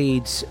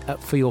leads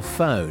for your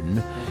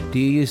phone? Do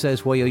you use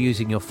those while you're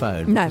using your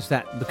phone? No.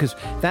 Because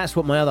that's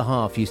what my other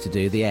half used to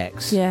do, the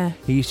ex. Yeah.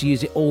 He used to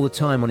use it all the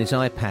time on his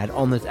iPad,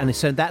 and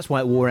so that's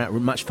why it wore out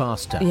much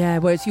faster. Yeah,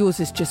 whereas yours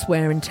is just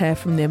wear and tear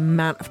from the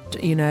amount of,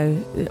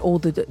 all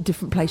the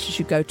different places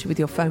you go to with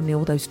your phone,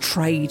 all those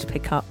trade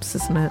pickups,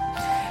 isn't it?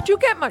 Do you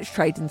get much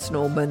trade in St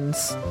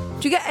Albans?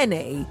 Do you get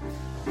any?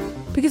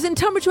 Because in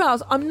Tunbridge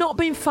Wells, I'm not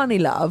being funny,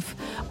 love.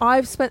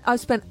 I've spent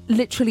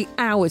literally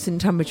hours in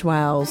Tunbridge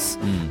Wells,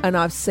 and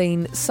I've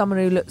seen someone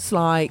who looks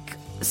like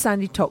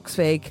Sandy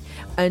Toksvig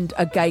and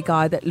a gay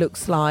guy that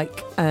looks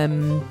like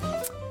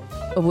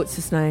what's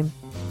his name?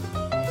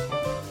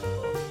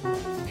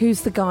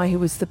 Who's the guy who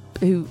was the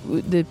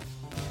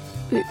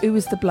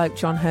bloke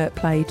John Hurt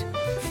played?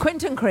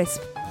 Quentin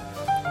Crisp.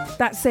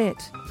 That's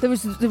it. There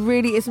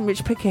really isn't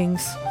rich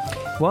pickings.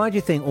 Why do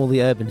you think all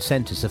the urban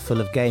centres are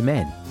full of gay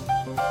men?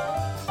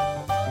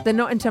 They're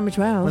not in Tunbridge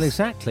Wells. Well,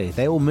 exactly.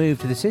 They all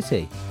moved to the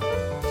city.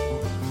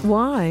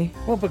 Why?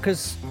 Well,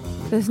 because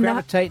There's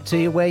gravitate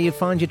to where you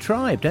find your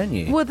tribe, don't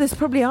you? Well, there's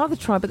probably other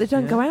tribe, but they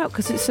don't go out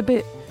because it's a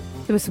bit...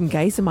 There were some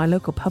gays in my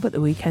local pub at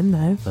the weekend,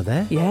 though. Were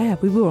there? Yeah,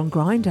 we were on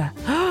Grindr.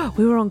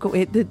 We were on...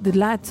 The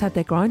lads had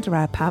their Grindr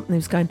app and they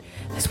was going,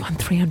 there's one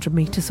 300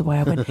 metres away.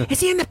 I went, is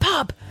he in the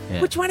pub?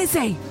 Yeah. Which one is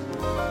he?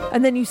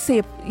 And then you see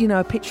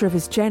a picture of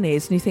his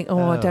Jennies and you think,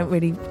 I don't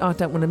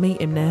want to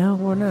meet him now.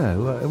 Well,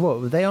 no.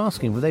 What were they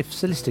asking? Were they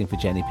soliciting for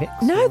Jenny pics?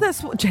 No,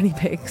 that's what Jenny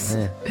pics.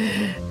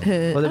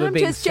 Yeah. Well, I'm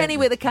just Jenny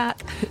with a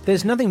cat.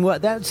 There's nothing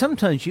worse.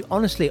 Sometimes you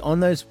honestly on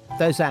those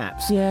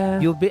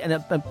apps, you'll be and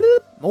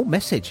boop,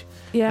 message.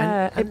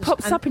 Yeah, and it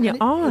pops up in your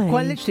eye.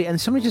 Quite literally, and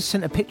somebody just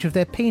sent a picture of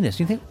their penis.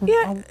 You think, you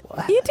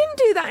didn't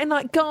do that in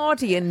like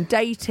Guardian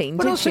dating,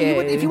 but did also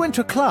you? If you went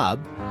to a club,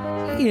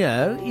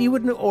 you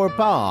wouldn't, or a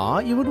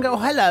bar, you wouldn't go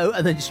hello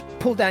and then just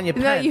pull down your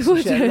pants. No,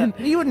 you wouldn't.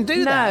 You wouldn't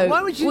do that.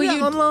 Why would you do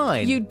that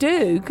online? You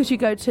do because you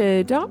go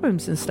to dark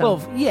rooms and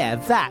stuff. Well, yeah,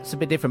 that's a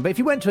bit different. But if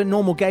you went to a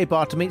normal gay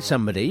bar to meet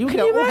somebody, you would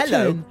go,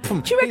 hello,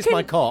 here's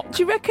my cock.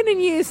 Do you reckon in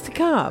years to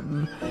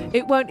come,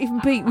 we won't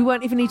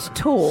even need to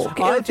talk?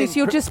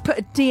 You'll just put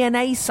a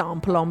DNA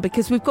sample on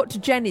because we've got to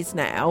Jenny's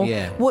now.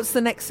 Yeah. What's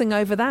the next thing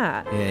over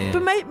that? Yeah.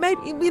 But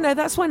maybe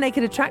that's why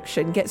Naked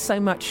Attraction gets so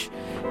much.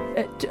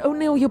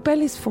 Neil, your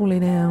belly's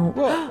falling out.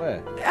 What?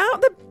 Where?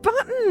 Out the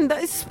button.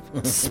 That is.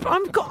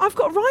 I've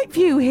got right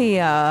view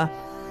here.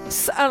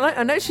 So,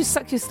 I know she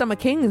sucked your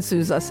stomach in as soon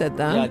as I said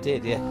that. Yeah, I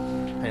did. Yeah.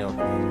 Hang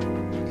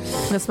on.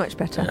 That's much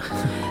better.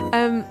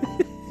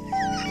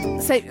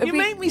 So you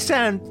make me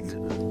sound.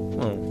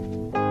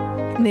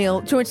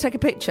 Neil, do you want to take a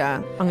picture?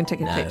 I'm going to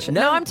take a picture.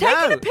 No, I'm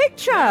taking a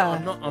picture. No,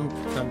 I'm not. I'm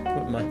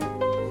putting my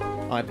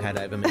iPad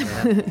over me.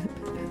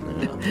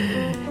 The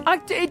button.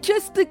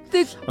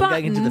 I'm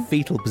going into the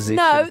fetal position.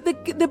 No,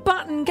 the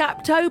button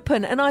gapped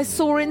open and I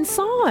saw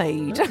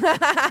inside.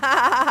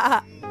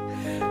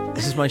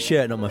 This is my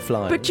shirt, not my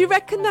fly. But do you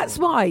reckon that's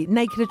why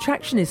Naked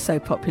Attraction is so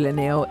popular,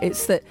 Neil?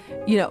 It's that,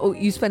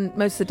 you spend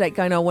most of the day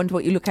going, I wonder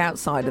what you look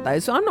outside of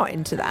those. So I'm not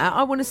into that.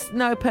 I want to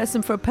know a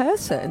person for a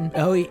person.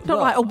 Not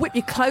like, I'll whip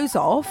your clothes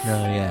off.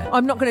 No, yeah.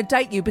 I'm not going to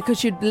date you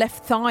because your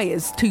left thigh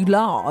is too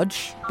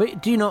large.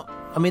 But do you not...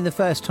 I mean, the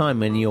first time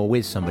when you're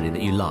with somebody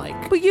that you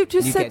like, but you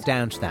get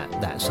down to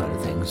that side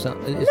of things.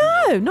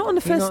 No, not on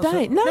the first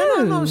date. No,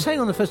 I'm not saying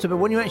on the first date, but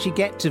when you actually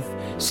get to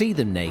see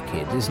them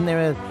naked, isn't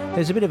there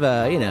there's a bit of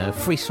a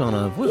frisson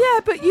of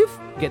but you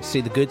get to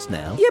see the goods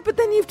now. Yeah, but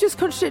then you've just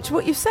contradicted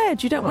what you've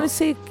said. You don't want to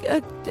see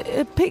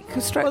a pic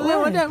straight away.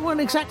 No, I don't want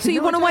exactly. So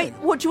you want to wait?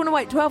 What do you want to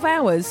wait? 12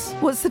 hours?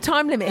 What's the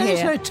time limit here?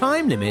 There's no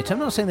time limit. I'm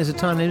not saying there's a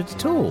time limit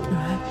at all.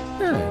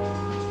 No.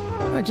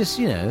 I just,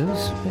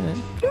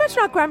 Imagine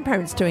our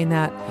grandparents doing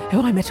that.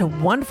 Oh, I met a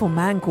wonderful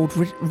man called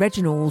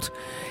Reginald.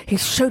 He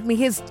showed me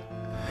his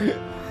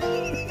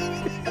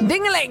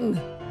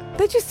ding-a-ling.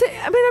 They just,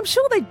 I'm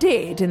sure they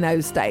did in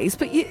those days,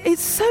 but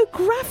it's so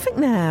graphic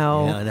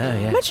now. Yeah, I know,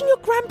 yeah. Imagine your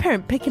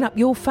grandparent picking up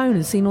your phone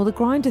and seeing all the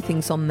Grindr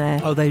things on there.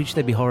 Oh,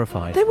 they'd be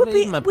horrified. They would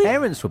be. My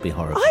parents would be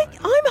horrified.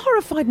 I'm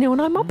horrified, Neil,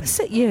 and I'm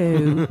opposite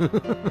you.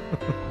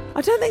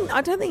 I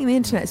don't think the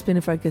internet's been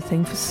a very good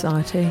thing for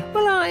society.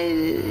 Well,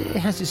 it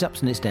has its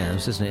ups and its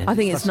downs, doesn't it? I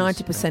think it's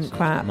 90%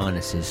 crap.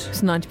 Minuses.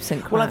 It's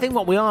 90% crap. Well, I think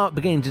what we are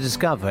beginning to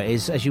discover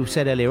is, as you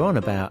said earlier on,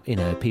 about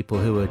people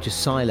who are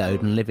just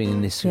siloed and living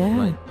in this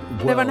world.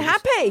 They're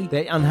unhappy.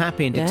 They're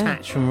unhappy and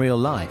detached from real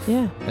life.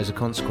 Yeah. As a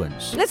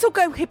consequence. Let's all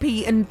go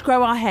hippie and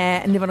grow our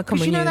hair and live on a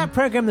commune. You know that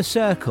program, The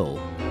Circle?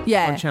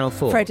 Yeah. On Channel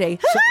 4. Freddie.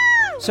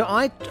 So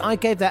I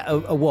gave that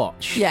a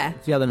watch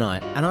the other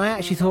night, and I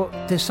actually thought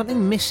there's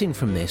something missing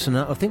from this, and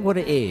I think what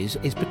it is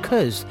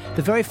because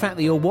the very fact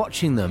that you're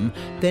watching them,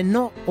 they're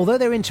not, although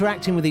they're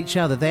interacting with each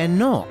other, they're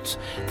not.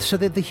 So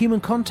the human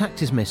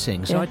contact is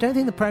missing. So I don't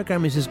think the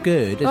programme is as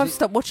good. I've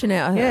stopped watching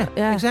it.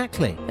 Yeah,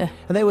 exactly. Yeah.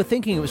 And they were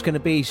thinking it was going to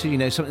be something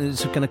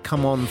that's going to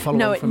come on,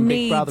 follow on from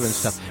Big Brother and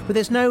stuff. But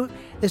there's no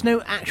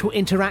actual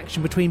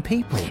interaction between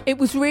people. It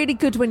was really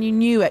good when you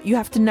knew it. You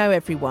have to know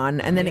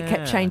everyone, and then it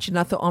kept changing.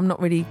 I thought, I'm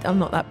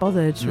not that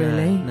bothered,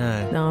 really.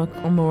 No,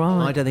 I'm all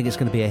right. I don't think it's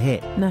going to be a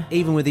hit. No.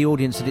 Even with the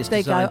audience that it's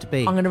designed to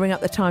be. I'm going to ring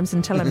up the Times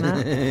and tell them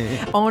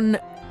that. On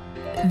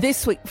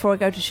this week, before I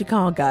go to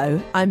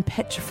Chicago, I'm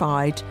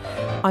petrified.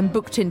 I'm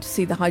booked in to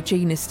see the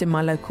hygienist in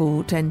my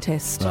local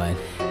dentist. Right.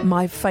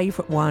 My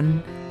favourite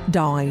one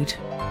died.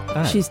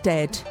 Oh. She's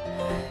dead.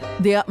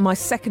 My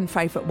second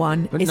favourite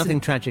one but is nothing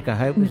tragic, I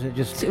hope. Was it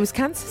just? It was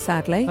cancer,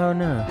 sadly. Oh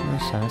no,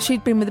 that's sad.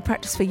 She'd been with the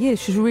practice for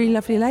years. She was a really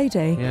lovely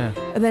lady. Yeah.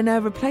 And then her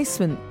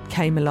replacement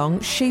came along.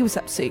 She was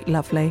absolutely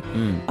lovely.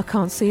 I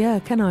can't see her,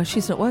 can I?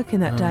 She's not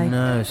working that day.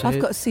 No, so I've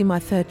got to see my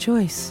third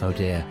choice. Oh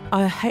dear.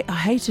 I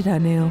hated her,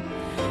 Neil.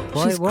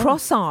 Why? She's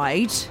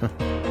cross-eyed.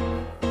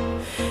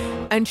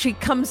 And she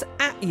comes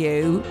at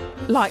you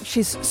like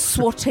she's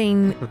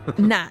swatting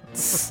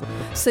gnats.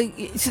 So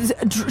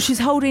she's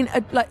holding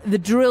the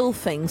drill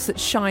things that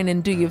shine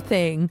and do your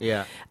thing.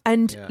 Yeah.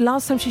 And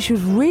last time she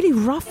was really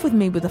rough with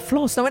me with a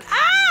floss. And I went,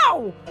 ow!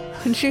 no!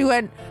 And she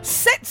went,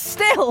 sit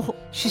still.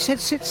 She said,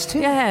 sit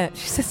still? Yeah,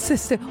 she said, sit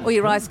still. Or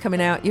your eyes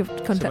coming out, your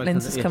contact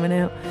lenses coming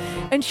out.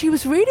 And she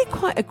was really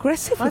quite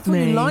aggressive with me.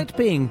 I thought you liked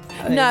being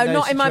No,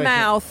 not in my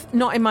mouth.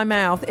 Not in my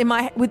mouth.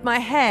 With my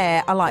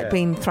hair, I like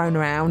being thrown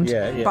around.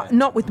 Yeah. But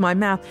not with my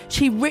mouth.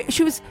 She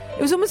was,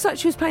 it was almost like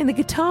she was playing the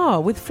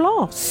guitar with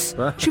floss.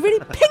 She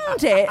really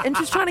pinged it and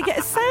just trying to get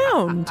a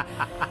sound.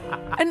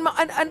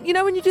 And you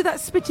know when you do that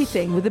spitty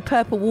thing with the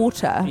purple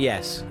water?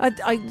 Yes.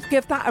 I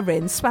give that a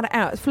rinse, spat it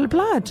out, it's full of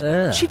blood.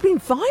 She'd been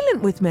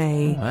violent with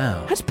me.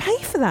 Wow. I had to pay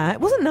for that.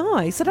 It wasn't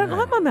nice. I don't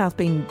like my mouth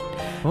being...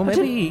 Well,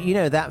 maybe, you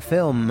know, that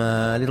film,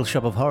 Little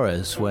Shop of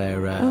Horrors,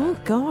 where... Oh,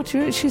 God,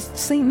 she's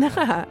seen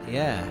that.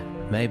 Yeah,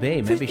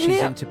 maybe. Maybe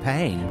she's into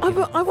pain.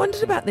 I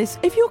wondered about this.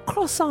 If you're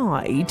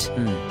cross-eyed,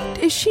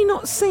 is she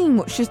not seeing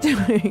what she's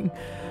doing?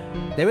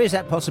 There is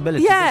that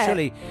possibility. Yeah.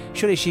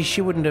 Surely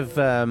she wouldn't have,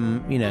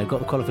 got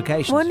the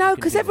qualifications. Well, no,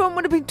 because everyone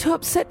would have been too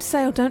upset to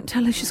say, oh, don't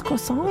tell her she's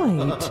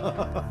cross-eyed.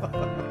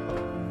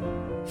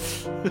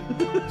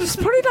 She's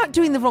probably like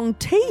doing the wrong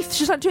teeth.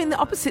 She's like doing the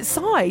opposite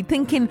side,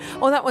 thinking,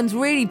 oh, that one's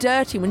really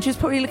dirty, when she's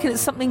probably looking at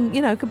something,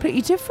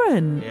 completely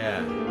different.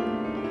 Yeah.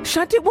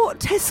 Should I do, what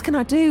test can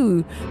I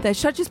do there?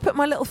 Should I just put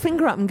my little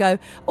finger up and go,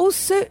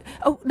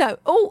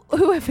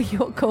 whoever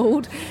you're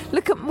called,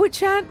 look at which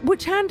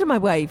hand am I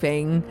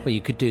waving? Well,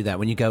 you could do that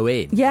when you go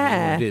in.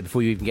 Yeah. You do it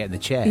before you even get in the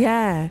chair.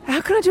 Yeah.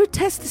 How can I do a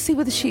test to see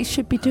whether she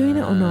should be doing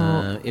it or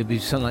not? It'd be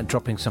something like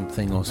dropping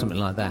something or something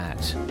like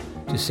that.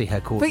 Just see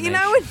her coordination.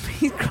 But when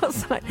he's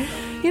cross-eyed,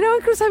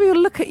 when cross-eyed people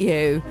look at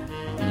you,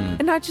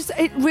 and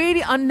it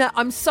really,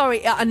 I'm sorry,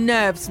 it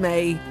unnerves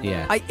me.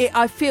 Yeah.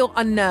 I feel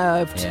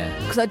unnerved.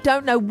 Because I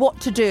don't know what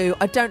to do.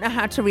 I don't know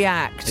how to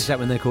react. Is that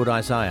when they're called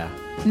Isaiah?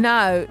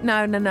 No.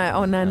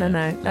 Oh,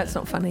 no. That's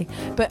not funny.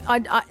 But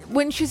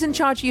when she's in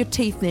charge of your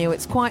teeth, Neil,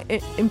 it's quite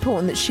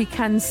important that she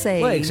can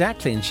see. Well,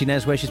 exactly, and she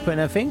knows where she's putting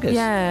her fingers.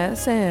 Yeah,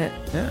 that's it.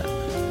 Yeah.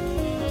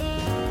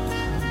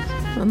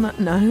 On that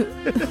note...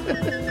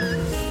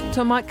 So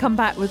I might come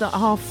back with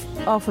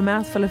half a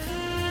mouthful of...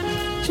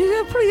 She's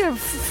probably going to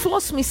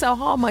floss me so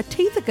hard my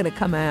teeth are going to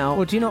come out.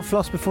 Well, do you not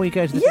floss before you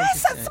go to the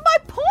dentist? dentist? Yes, that's my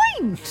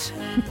point.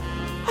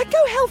 I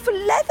go hell for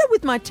leather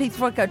with my teeth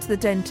before I go to the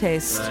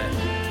dentist. Right.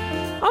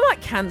 I might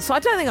cancel. I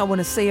don't think I want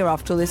to see her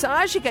after all this. I'm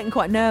actually getting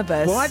quite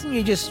nervous. Well, why didn't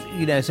you just,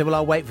 say, well,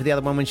 I'll wait for the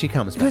other one when she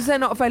comes back? Because they're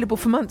not available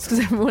for months because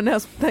everyone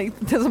else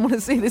doesn't want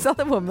to see this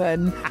other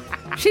woman.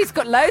 She's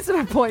got loads of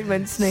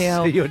appointments,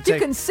 Neil. So you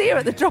can see her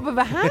at the drop of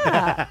a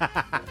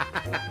hat.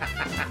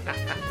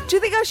 Do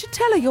you think I should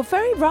tell her you're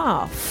very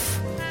rough?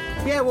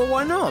 Yeah, well,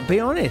 why not? Be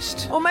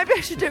honest. Or maybe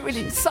I should do it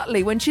really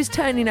subtly. When she's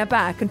turning her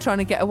back and trying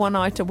to get her one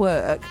eye to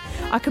work,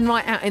 I can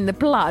write out in the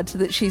blood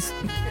that she's...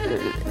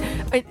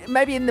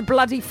 maybe in the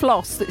bloody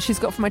floss that she's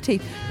got for my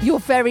teeth, you're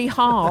very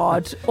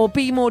hard, or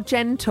be more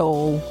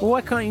gentle. Well,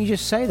 why can't you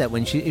just say that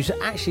when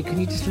actually, can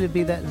you just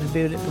be a little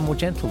bit more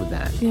gentle with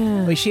that?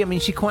 Yeah. Well,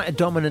 she's quite a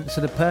dominant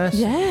sort of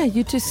person. Yeah,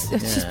 it's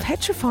just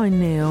petrifying,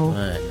 Neil.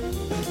 Right.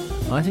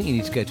 I think you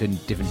need to go to a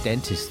different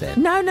dentist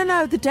then. No,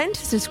 the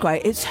dentist is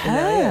great. It's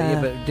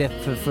her. Yeah, but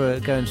for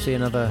go and see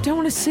another... I don't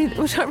want to see...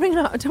 Should I ring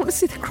up? I don't want to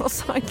see the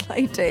cross-eyed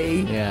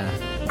lady. Yeah.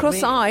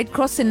 Cross-eyed,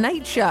 cross in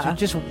nature. So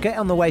just get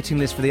on the waiting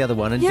list for the other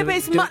one. And but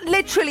it's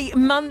literally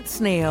months,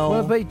 Neil.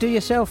 Well, but do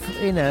yourself,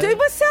 Do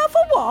myself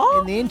or what?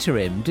 In the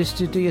interim, just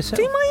to do yourself...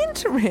 Do my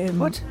interim?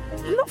 What?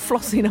 I'm not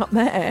flossing up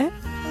there.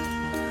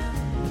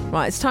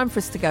 Right, it's time for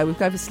us to go. We've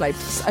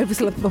overslept.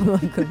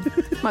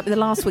 Might be the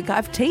last week I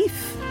have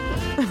teeth.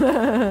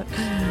 I'll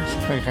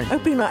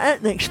be like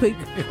that next week.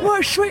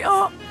 What,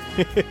 sweetheart?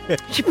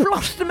 She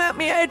flossed them out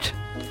my head.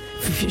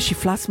 She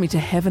flossed me to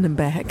heaven and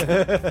back.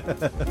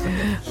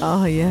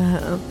 Oh,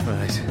 yeah.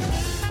 Right.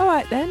 All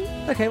right, then.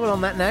 Okay, well,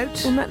 on that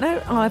note,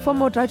 I'll have one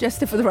more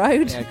digestive for the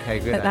road. Yeah, okay,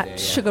 good. Let that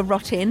sugar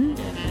rot in.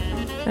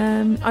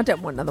 I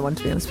don't want another one,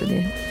 to be honest with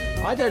you.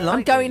 I don't like.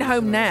 I'm going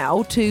home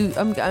now to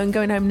home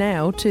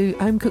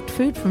cooked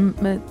food from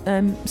my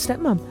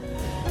stepmum.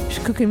 She's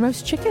cooking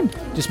roast chicken.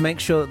 Just make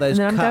sure that those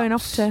cups going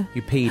off to...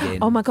 you peed in.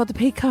 Oh my God, the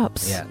pea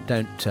cups. Yeah,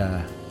 don't...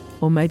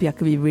 Or maybe I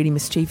could be really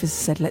mischievous and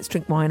said, let's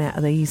drink wine out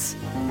of these.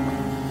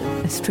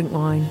 Let's drink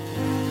wine.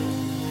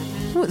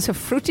 Oh, it's a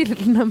fruity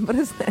little number,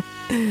 isn't it?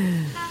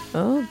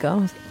 Oh,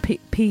 God.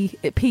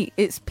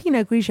 It's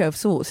Pinot Grigio of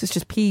sorts. It's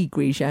just pea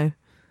Grigio,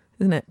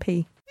 isn't it?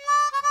 Pea.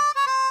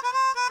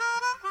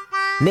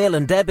 Neil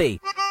and Debbie.